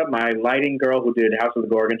 Rosa, my lighting girl who did House of the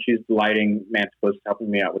Gorgon. She's lighting Mantipus, helping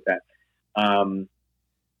me out with that.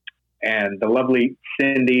 And the lovely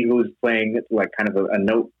Cindy, who's playing like kind of a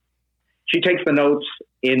note. She takes the notes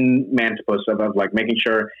in Mantipus of like making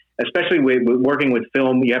sure, especially with working with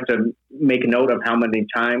film, you have to make note of how many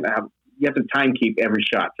time, you have to time keep every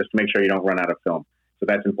shot just to make sure you don't run out of film. So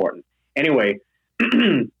that's important. Anyway,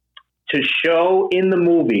 to show in the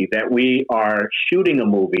movie that we are shooting a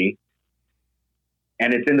movie,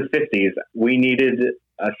 and it's in the 50s, we needed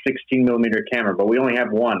a 16-millimeter camera, but we only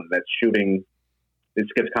have one that's shooting. This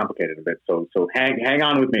gets complicated a bit, so hang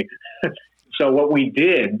on with me. So what we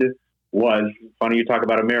did was, funny you talk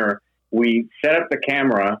about a mirror, we set up the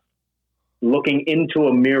camera looking into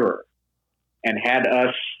a mirror and had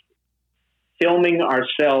us filming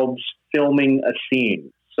ourselves filming a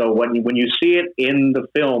scene. So when you see it in the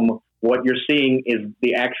film, what you're seeing is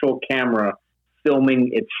the actual camera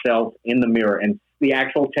filming itself in the mirror, and the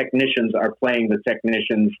actual technicians are playing the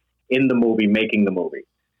technicians in the movie, making the movie.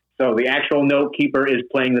 So the actual note keeper is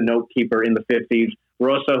playing the note keeper in the 50s.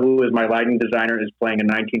 Rosa, who is my lighting designer, is playing a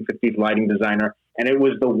 1950s lighting designer. And it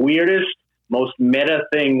was the weirdest, most meta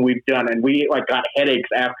thing we've done. And we got headaches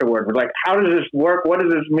afterward. We're like, how does this work? What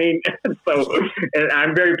does this mean? So and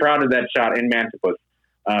I'm very proud of that shot in Mantipus.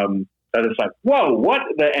 So it's like, whoa, what?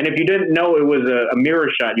 And if you didn't know it was a mirror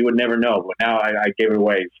shot, you would never know. But now I gave it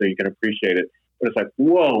away so you can appreciate it. But it's like,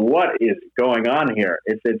 whoa, what is going on here?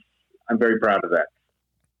 I'm very proud of that.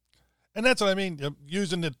 And that's what I mean,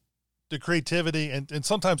 using the creativity and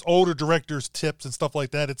sometimes older directors' tips and stuff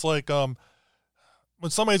like that. It's like when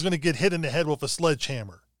somebody's going to get hit in the head with a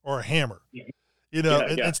sledgehammer or a hammer,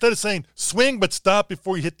 instead of saying swing but stop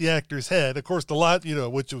before you hit the actor's head. Of course,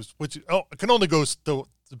 which can only go to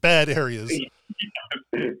bad areas.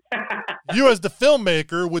 You as the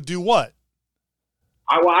filmmaker would do what?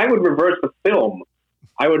 I would reverse the film.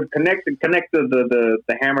 I would connect the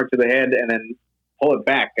hammer to the head and then pull it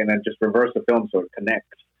back and then just reverse the film so it connects.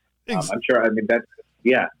 I'm sure. I mean, that's,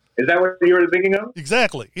 yeah. Is that what you were thinking of?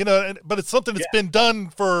 Exactly. But it's something that's been done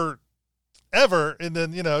for ever. And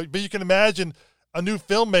then, but you can imagine a new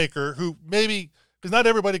filmmaker who maybe, because not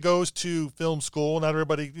everybody goes to film school. Not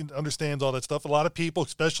everybody understands all that stuff. A lot of people,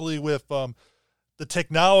 especially with the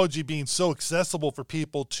technology being so accessible for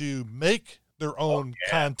people to make their own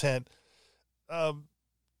content.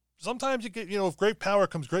 Sometimes you get, with great power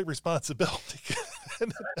comes great responsibility.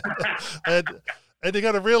 and you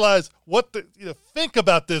got to realize think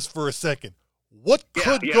about this for a second. What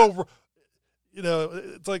could go,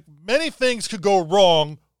 it's like many things could go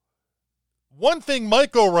wrong. One thing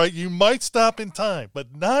might go right. You might stop in time,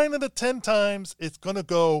 but 9 out of 10 times it's going to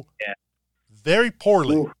go very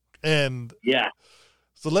poorly. Ooh. And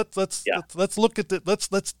so let's look at it.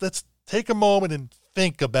 Let's take a moment and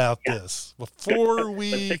think about this before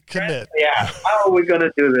we commit. Yeah. How are we going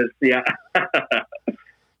to do this? Yeah.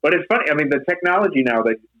 But it's funny. I mean, the technology now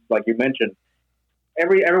that, like you mentioned,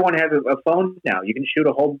 everyone has a phone now. You can shoot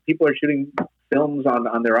people are shooting films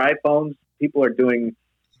on their iPhones. People are doing,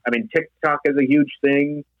 TikTok is a huge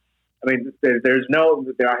thing. I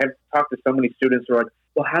have talked to so many students who are like,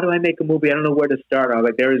 well, how do I make a movie? I don't know where to start. I was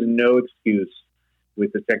like, there is no excuse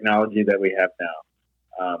with the technology that we have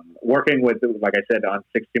now. Working with, like I said, on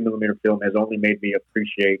 60 millimeter film has only made me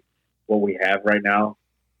appreciate what we have right now.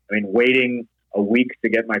 Waiting a week to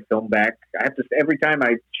get my film back. I have to, every time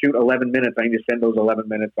I shoot 11 minutes, I need to send those 11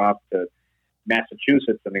 minutes off to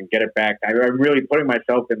Massachusetts and then get it back. I'm really putting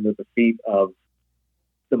myself into the feet of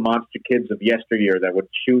the monster kids of yesteryear that would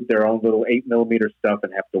shoot their own little 8 millimeter stuff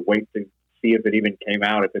and have to wait to see if it even came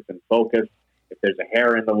out, if it's in focus, if there's a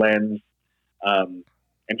hair in the lens.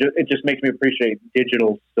 It just makes me appreciate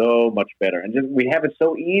digital so much better. And we have it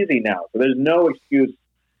so easy now. So there's no excuse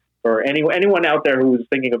for anyone out there who's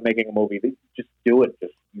thinking of making a movie. Just do it.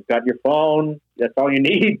 You've got your phone. That's all you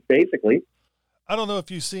need, basically. I don't know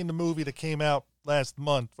if you've seen the movie that came out last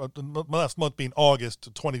month being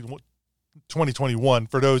August 2021,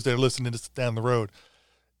 for those that are listening to this down the road.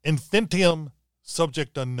 Infinitium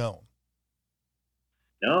Subject Unknown.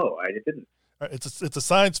 No, I didn't. It's a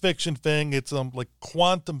science fiction thing. It's like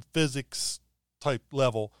quantum physics type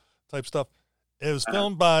stuff. It was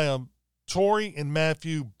filmed by Tori and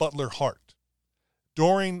Matthew Butler Hart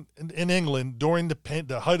in England during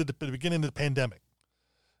the height of the beginning of the pandemic.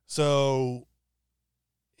 So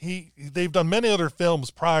they've done many other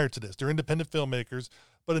films prior to this. They're independent filmmakers,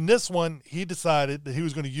 but in this one, he decided that he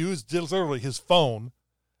was going to use literally his phone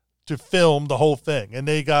to film the whole thing. And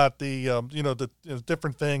they got the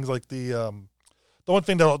different things like the one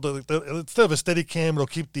thing that instead of a steady cam, it'll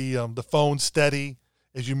keep the phone steady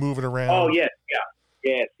as you move it around. Oh yes,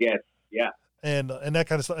 yeah. And that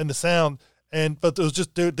kind of stuff, and the sound, but it was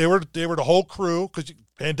just they were the whole crew, because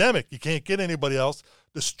pandemic, you can't get anybody else.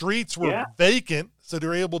 The streets were vacant, so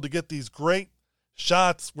they're able to get these great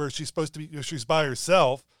shots where she's supposed to be, she's by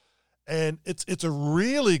herself, and it's a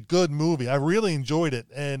really good movie. I really enjoyed it,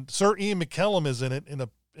 and Sir Ian McKellen is in it in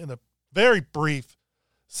a very brief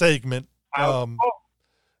segment.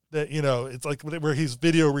 That it's like where he's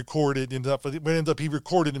video recorded and stuff. But ends up he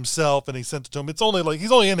recorded himself and he sent it to him. It's only like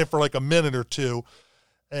he's only in it for like a minute or two,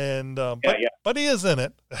 and but he is in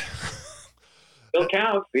it. Still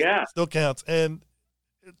counts, yeah. Still counts, and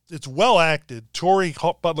it's well acted. Tori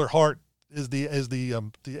Butler Hart is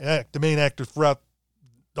the main actor throughout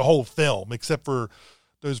the whole film, except for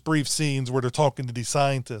those brief scenes where they're talking to these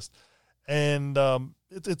scientists. And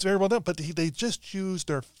it's very well done, but they just used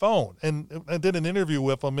their phone. And I did an interview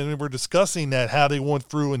with them, and we were discussing that, how they went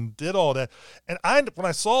through and did all that. And when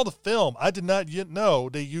I saw the film, I did not yet know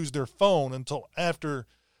they used their phone until after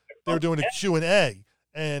they were doing a Q&A.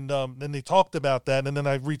 And then they talked about that, and then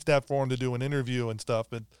I reached out for them to do an interview and stuff.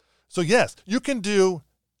 But so, yes, you can do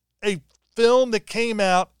a film that came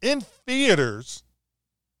out in theaters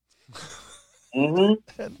and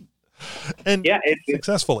yeah,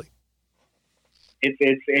 successfully.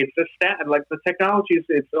 It's a stat, like the technology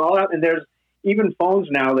it's all out, and there's even phones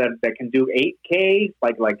now that can do 8K,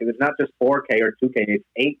 like it's not just 4K or 2K, it's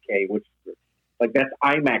 8K, which like that's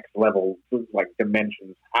IMAX level like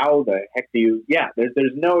dimensions. How the heck do you? Yeah,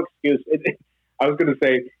 there's no excuse. I was going to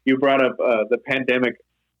say, you brought up the pandemic.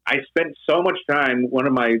 I spent so much time. One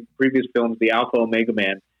of my previous films, The Alpha Omega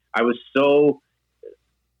Man, I was so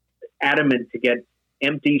adamant to get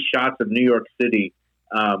empty shots of New York City.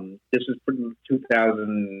 This is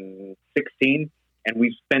 2016, and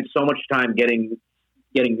we spent so much time getting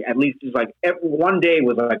at least just like one day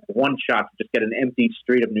was like one shot to just get an empty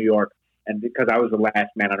street of New York. And because I was the last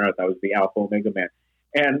man on earth, I was the Alpha Omega Man,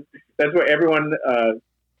 and that's where everyone.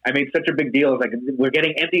 I made such a big deal. It's like, we're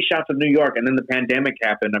getting empty shots of New York, and then the pandemic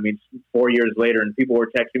happened. I mean, 4 years later, and people were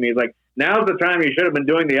texting me, it's like, now's the time you should have been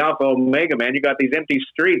doing the Alpha Omega Man. You got these empty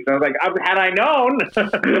streets. I was like, had I known,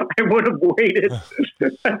 I would have waited.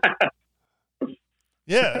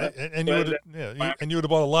 Yeah, and you would have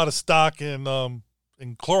bought a lot of stock in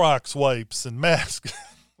Clorox wipes and masks,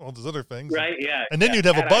 all those other things, right? Yeah, and then you'd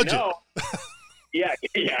have a budget. Yeah.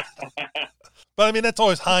 But I mean, that's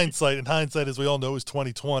always hindsight, and hindsight, as we all know, is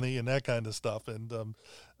 20/20 and that kind of stuff. And and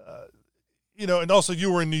also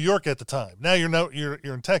you were in New York at the time. Now you're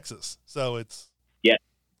in Texas, so it's yeah.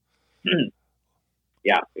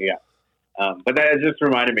 But that just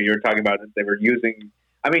reminded me. You were talking about they were using.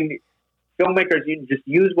 I mean, filmmakers, you just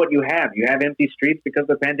use what you have. You have empty streets because of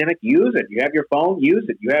the pandemic. Use it. You have your phone. Use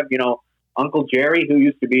it. You have Uncle Jerry, who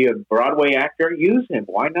used to be a Broadway actor. Use him.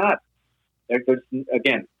 Why not? There's,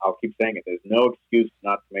 again, I'll keep saying it. There's no excuse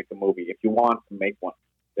not to make a movie. If you want to make one,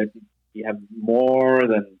 you have more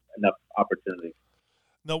than enough opportunities.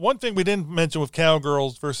 Now, one thing we didn't mention with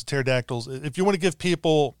Cowgirls versus Pterodactyls, if you want to give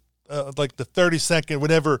people like the 30-second,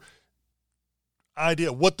 whatever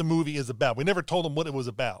idea what the movie is about, we never told them what it was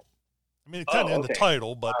about. I mean, it's kind of in the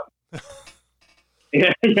title, but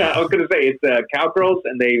yeah. I was going to say it's Cowgirls,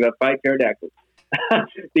 and they fight pterodactyls.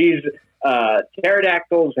 These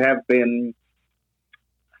pterodactyls have been.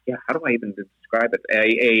 Yeah, how do I even describe it?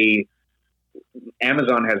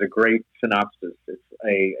 Amazon has a great synopsis. It's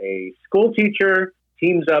a school teacher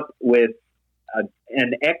teams up with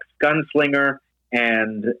an ex-gunslinger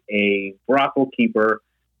and a brothel keeper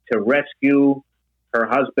to rescue her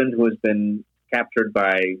husband, who has been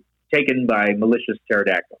taken by malicious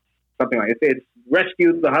pterodactyls. Something like it. It's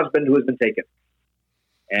rescue the husband who has been taken.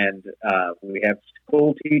 And we have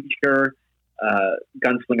school teacher,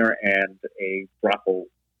 gunslinger, and a brothel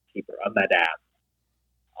keeper, a madame,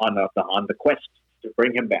 on the quest to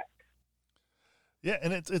bring him back. Yeah,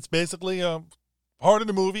 and it's basically part of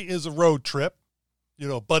the movie is a road trip,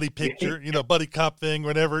 buddy picture, buddy cop thing,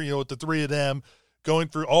 whatever, with the three of them going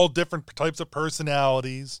through all different types of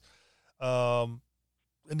personalities. And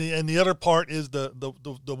the other part is the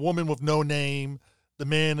woman with no name, the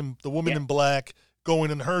man and the woman in black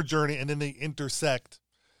going on her journey, and then they intersect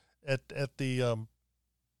at the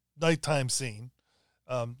nighttime scene.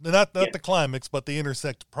 Not the climax, but they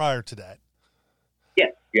intersect prior to that.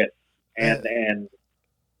 Yes. And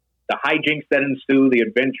the hijinks that ensue, the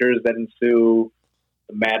adventures that ensue,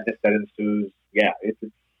 the madness that ensues. Yeah,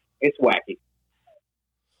 it's wacky.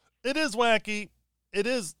 It is wacky. It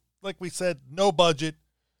is, like we said, no budget,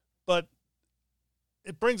 but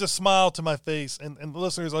it brings a smile to my face. And the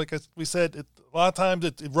listeners, like we said, a lot of times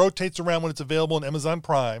it rotates around when it's available on Amazon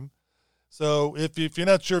Prime. So if you're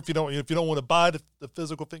not sure, if you don't want to buy the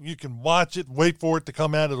physical thing, you can watch it, wait for it to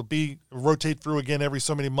come out. It'll rotate through again every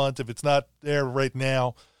so many months. If it's not there right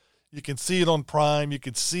now, you can see it on Prime. You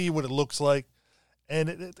can see what it looks like,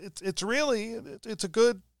 and it's really a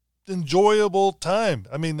good, enjoyable time.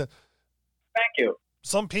 I mean, thank you.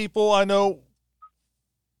 Some people I know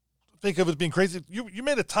think of it being crazy. You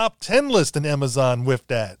made a top 10 list in Amazon with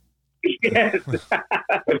that. Yes.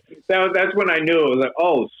 That's when I knew. It was like,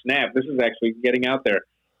 oh, snap, this is actually getting out there.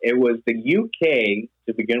 It was the UK,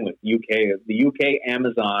 to begin with, the UK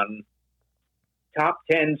Amazon top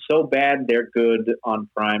 10 so bad they're good on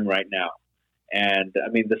Prime right now. And, I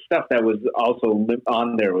mean, the stuff that was also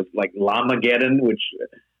on there was like Llamageddon, which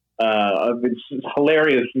it's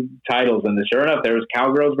hilarious titles. And sure enough, there was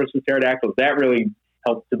Cowgirls versus Pterodactyls. That really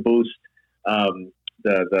helped to boost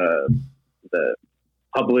the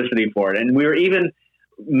publicity for it. And we were even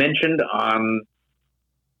mentioned on,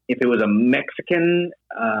 if it was a Mexican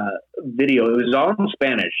video, it was all in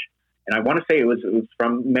Spanish, and I want to say it was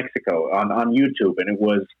from Mexico on YouTube, and it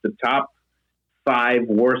was the top 5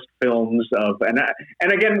 worst films of, and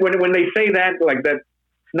again, when they say that, like, that's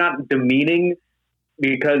not demeaning,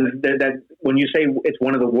 because that when you say it's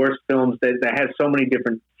one of the worst films, that has so many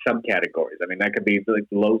different subcategories. I mean, that could be like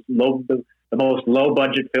the most low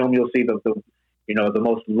budget film you'll see, the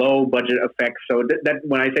most low budget effects. So that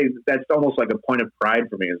when I say that's almost like a point of pride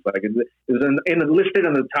for me. It's like it was listed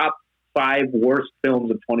in the top 5 worst films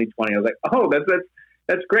of 2020. I was like, oh,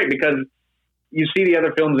 that's great, because you see the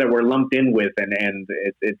other films that we're lumped in with, and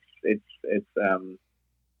it's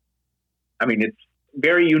I mean, it's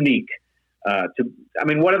very unique.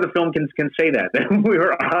 What other film can say that we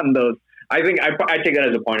were on those? I think I take that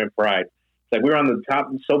as a point of pride. It's like we were on the top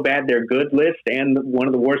so bad they're good list, and one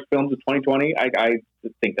of the worst films of 2020. I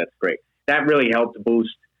think that's great. That really helped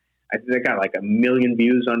boost. I think they got like 1 million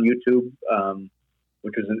views on YouTube,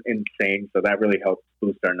 which was insane. So that really helped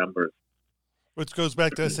boost our numbers. Which goes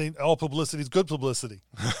back to saying all publicity is good publicity.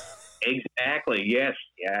 Exactly. Yes.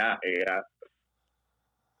 Yeah.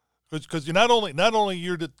 Because you're not only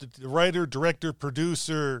you're the writer, director,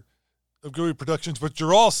 producer of Gooey Productions, but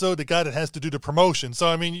you're also the guy that has to do the promotion. So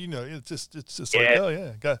I mean, it's just like, oh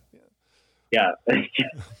yeah,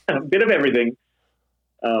 a bit of everything.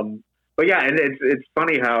 But yeah, and it's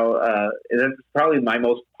funny how that's probably my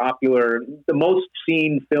most popular, the most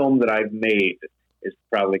seen film that I've made is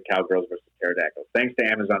probably Cowgirls vs. Pterodactyls, thanks to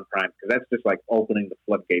Amazon Prime, because that's just like opening the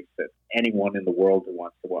floodgates to anyone in the world who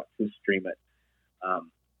wants to stream it.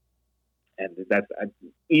 And that's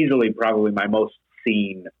easily probably my most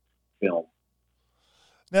seen film.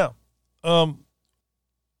 Now, I'm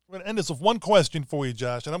going to end this with one question for you,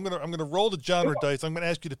 Josh, and I'm going to roll the genre dice. I'm going to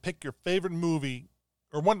ask you to pick your favorite movie,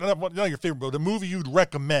 or not your favorite, but the movie you'd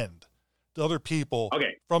recommend to other people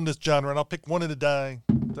from this genre, and I'll pick one of the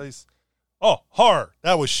dice. Oh, horror!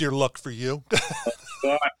 That was sheer luck for you.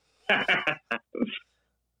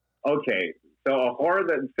 Okay, so a horror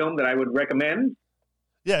film that I would recommend.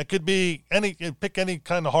 Yeah, it could be pick any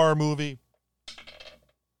kind of horror movie.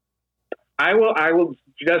 I will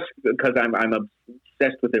just because I'm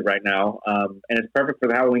obsessed with it right now, and it's perfect for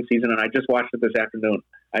the Halloween season. And I just watched it this afternoon.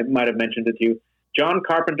 I might have mentioned it to you. John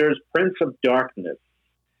Carpenter's Prince of Darkness.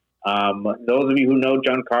 Those of you who know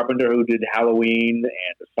John Carpenter, who did Halloween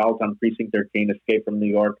and Assault on Precinct 13, Escape from New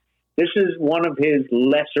York, this is one of his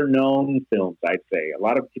lesser known films. I'd say a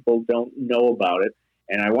lot of people don't know about it,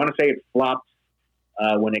 and I want to say it flopped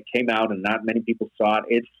when it came out, and not many people saw it.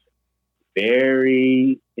 It's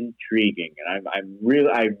very intriguing, and I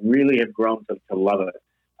really have grown to love it.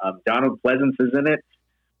 Donald Pleasance is in it.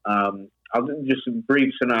 I'll just a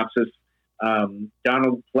brief synopsis.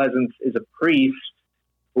 Donald Pleasance is a priest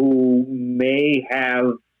who may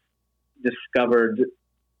have discovered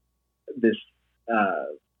this.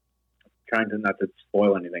 Trying to not to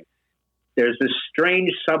spoil anything. There's this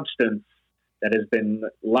strange substance that has been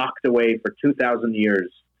locked away for 2,000 years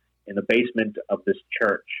in the basement of this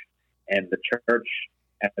church. And the church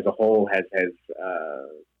as a whole has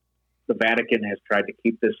the Vatican has tried to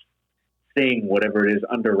keep this thing, whatever it is,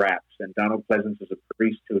 under wraps. And Donald Pleasance is a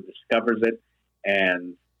priest who discovers it,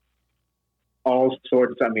 and all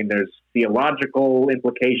sorts. I mean, there's theological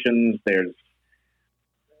implications, there's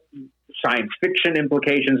science fiction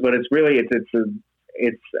implications, but it's really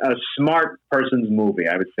it's a smart person's movie,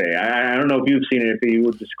 I would say. I don't know if you've seen it, if you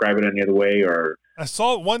would describe it any other way, or I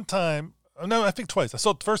saw it one time. No, I think twice. I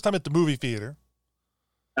saw it the first time at the movie theater.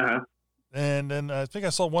 And then I think I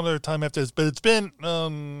saw it one other time after this, but it's been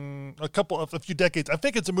a few decades. I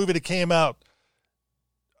think it's a movie that came out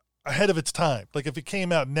ahead of its time. Like if it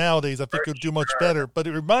came out nowadays, I think it would do much better. But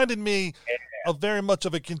it reminded me of very much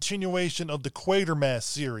of a continuation of the Quatermass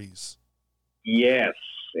series. Yes,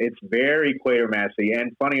 it's very Quatermassy.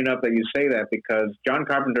 And funny enough that you say that, because John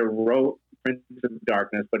Carpenter wrote Prince of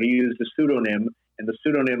Darkness, but he used a pseudonym, and the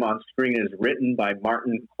pseudonym on screen is written by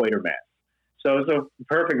Martin Quatermass. So it's so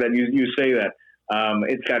perfect that you say that.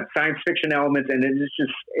 It's got science fiction elements, and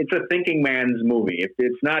it's a thinking man's movie.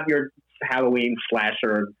 It's not your Halloween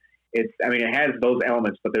slasher. It has those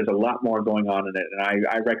elements, but there's a lot more going on in it, and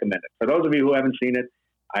I recommend it. For those of you who haven't seen it,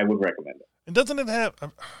 I would recommend it. And doesn't it have,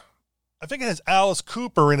 I think it has Alice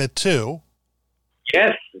Cooper in it too.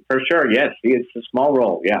 Yes, for sure. Yes, it's a small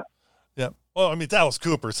role. Yeah. Yeah. Well, I mean, it's Alice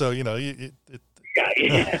Cooper, so yeah.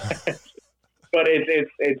 But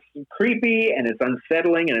it's creepy, and it's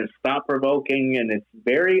unsettling, and it's thought provoking, and it's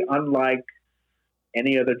very unlike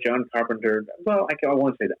any other John Carpenter. Well, I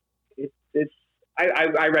won't say that.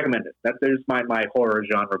 I recommend it. There's my horror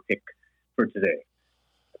genre pick for today.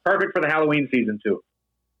 Perfect for the Halloween season too.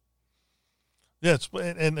 Yes,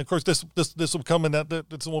 and of course this will come in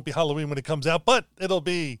this won't be Halloween when it comes out, but it'll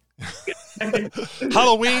be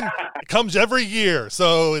Halloween. It comes every year,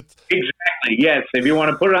 so it's exactly yes. If you want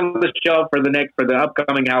to put it on the shelf for the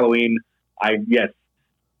upcoming Halloween,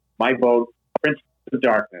 my vote, Prince of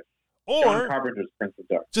Darkness, or John Carpenter's Prince of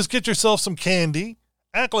Darkness. Just get yourself some candy,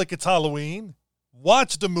 act like it's Halloween,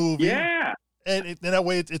 watch the movie, and that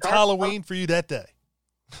way it's Halloween for you that day.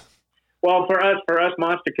 Well, for us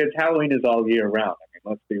monster kids, Halloween is all year round. I mean,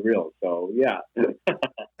 let's be real. So, yeah.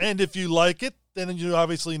 And if you like it, then you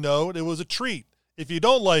obviously know it was a treat. If you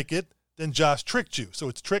don't like it, then Josh tricked you. So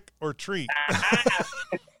it's trick or treat.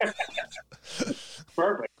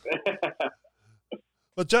 Perfect.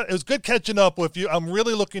 But Josh, it was good catching up with you. I'm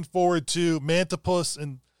really looking forward to Mantipus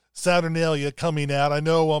and Saturnalia coming out. I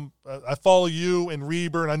know I follow you and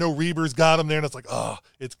Reber, and I know Reber's got them there, and it's like,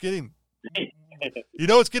 it's getting...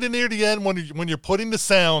 it's getting near the end when you're putting the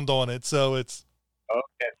sound on it. So it's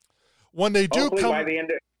okay. When they do hopefully come, by the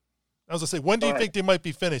end I was gonna say, when do you think they might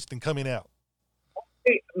be finished and coming out?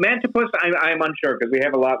 Mantipus, I'm unsure because we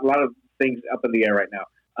have a lot of things up in the air right now.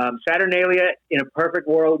 Saturnalia, in a perfect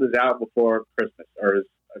world, is out before Christmas, or is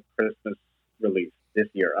a Christmas release this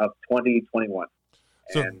year of 2021.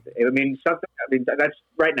 So, and that's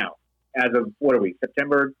right now. As of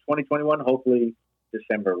September 2021. Hopefully,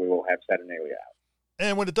 December we will have Saturnalia out.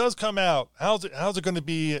 And when it does come out, how's it going to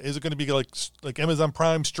be? Is it going to be like Amazon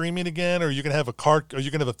Prime streaming again, or are you going to have Are you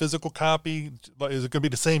going to have a physical copy? Is it going to be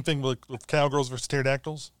the same thing with Cowgirls versus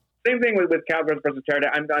Pterodactyls? Same thing with Cowgirls versus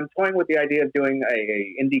Pterodactyls. I'm toying with the idea of doing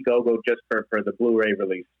a Indiegogo just for the Blu-ray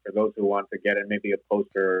release for those who want to get it, maybe a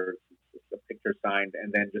poster, a picture signed,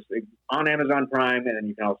 and then just on Amazon Prime, and then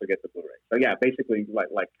you can also get the Blu-ray. So yeah, basically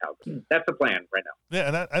like Cowgirls. That's the plan right now. Yeah,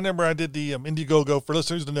 and I remember I did the Indiegogo, for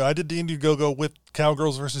listeners to know, I did the Indiegogo with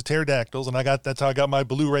Cowgirls versus Pterodactyls, and that's how I got my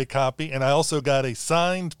Blu-ray copy, and I also got a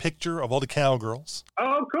signed picture of all the Cowgirls.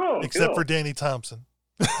 Oh, cool. Except for Danny Thompson.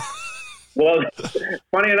 Well,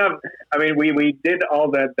 funny enough, I mean, we did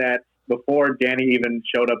all that before Danny even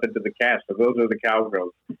showed up into the cast. So those are the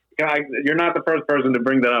Cowgirls. You're not the first person to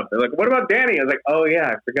bring that up. They're like, what about Danny? I was like, oh,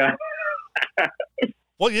 yeah, I forgot.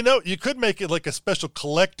 Well, you could make it like a special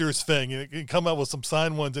collector's thing. You can come out with some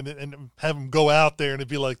signed ones and have them go out there, and it'd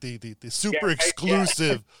be like the super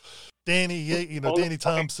exclusive Danny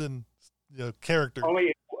Thompson character.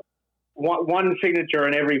 Only one signature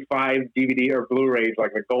in every 5 DVD or Blu-rays,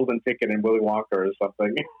 like the Golden Ticket in Willy Wonka or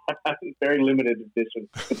something. Very limited edition.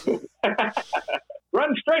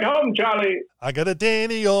 Run straight home, Charlie. I got a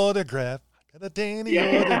Danny autograph.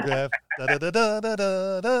 Autograph. Da, da, da, da,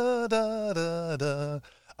 da, da, da, da.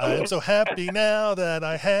 I am so happy now that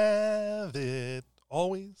I have it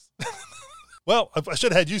always. Well, I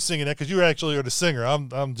should have had you singing that because you actually are the singer.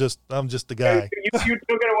 I'm just the guy. You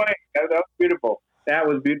took it away. That was beautiful. That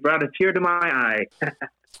was beautiful. Brought a tear to my eye.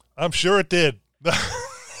 I'm sure it did.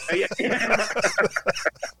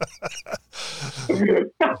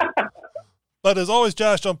 But as always,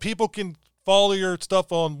 Josh, people can follow your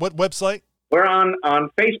stuff on what website? We're on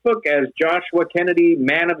Facebook as Joshua Kennedy,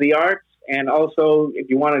 Man of the Arts. And also, if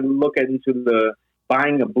you want to look into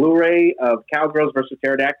buying a Blu-ray of Cowgirls versus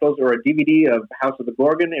Pterodactyls or a DVD of House of the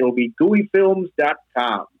Gorgon, it'll be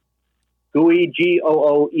gooeyfilms.com. Gooey,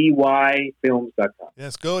 Gooey, films.com.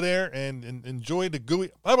 Yes, go there and enjoy the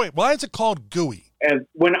Gooey. By the way, why is it called Gooey? And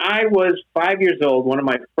when I was 5 years old, one of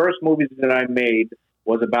my first movies that I made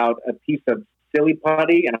was about a piece of silly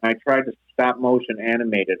putty, and I tried to stop motion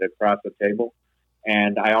animate it across the table.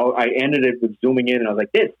 And I ended it with zooming in, and I was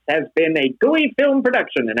like, this has been a Gooey film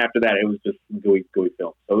production. And after that, it was just Gooey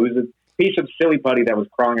film. So it was a piece of silly putty that was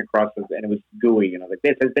crawling across it, and it was gooey. And I was like,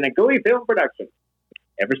 this has been a Gooey film production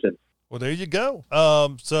ever since. Well, there you go.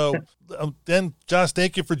 Then, Josh,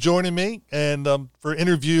 thank you for joining me. And for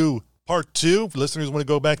interview part 2, if listeners want to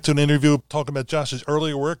go back to an interview talking about Josh's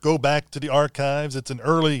earlier work, go back to the archives. It's an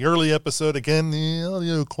early episode. Again, the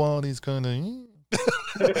audio quality's kind of...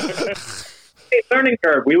 Learning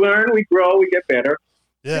curve. We learn, we grow, we get better.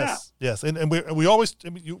 Yes, yeah. Yes. And we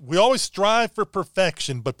always strive for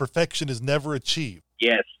perfection, but perfection is never achieved.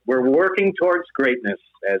 Yes, we're working towards greatness,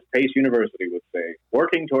 as Pace University would say.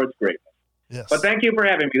 Working towards greatness. Yes. But thank you for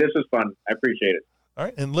having me. This was fun. I appreciate it. All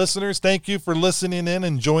right. And listeners, thank you for listening in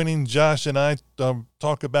and joining Josh and I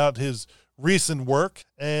talk about his recent work.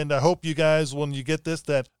 And I hope you guys, when you get this,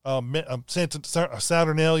 that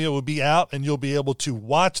Saturnalia will be out and you'll be able to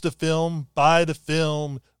watch the film, buy the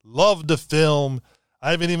film, love the film. I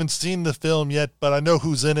haven't even seen the film yet, but I know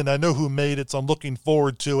who's in it. I know who made it, so I'm looking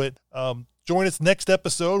forward to it. Join us next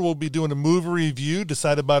episode. We'll be doing a movie review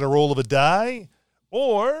decided by the roll of a die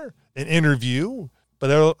or an interview.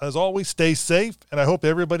 But as always, stay safe, and I hope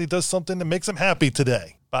everybody does something that makes them happy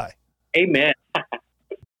today. Bye. Amen.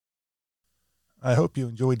 I hope you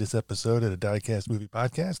enjoyed this episode of the Diecast Movie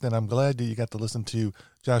Podcast, and I'm glad that you got to listen to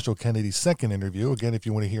Joshua Kennedy's second interview. Again, if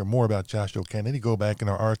you want to hear more about Joshua Kennedy, go back in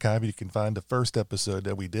our archive. You can find the first episode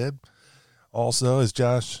that we did. Also, as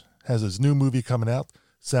Josh has his new movie coming out,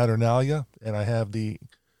 Saturnalia, and I have the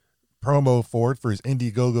promo for it for his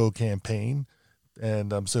Indiegogo campaign.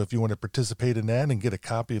 And so if you want to participate in that and get a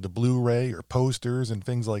copy of the Blu-ray or posters and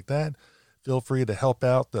things like that, feel free to help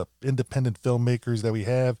out the independent filmmakers that we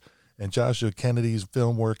have. And Joshua Kennedy's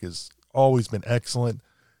film work has always been excellent.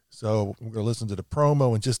 So we're going to listen to the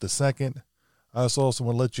promo in just a second. I also want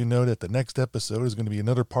to let you know that the next episode is going to be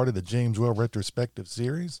another part of the James Whale retrospective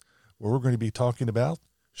series, where we're going to be talking about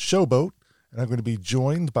Showboat. And I'm going to be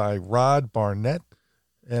joined by Rod Barnett.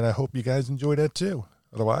 And I hope you guys enjoy that too.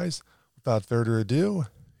 Otherwise, without further ado,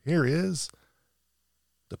 here is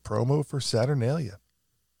the promo for Saturnalia.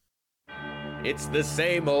 It's the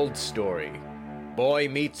same old story. Boy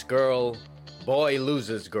meets girl, boy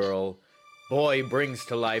loses girl, boy brings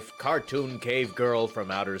to life cartoon cave girl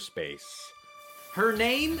from outer space. Her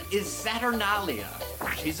name is Saturnalia.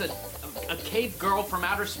 She's a cave girl from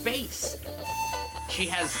outer space. She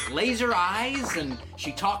has laser eyes, and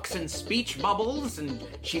she talks in speech bubbles, and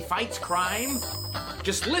she fights crime.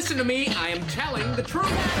 Just listen to me, I am telling the truth.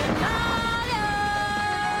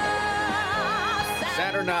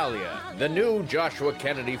 Saturnalia, the new Joshua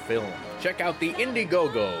Kennedy film. Check out the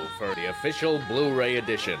Indiegogo for the official Blu-ray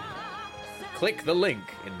edition. Click the link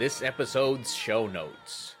in this episode's show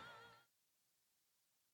notes.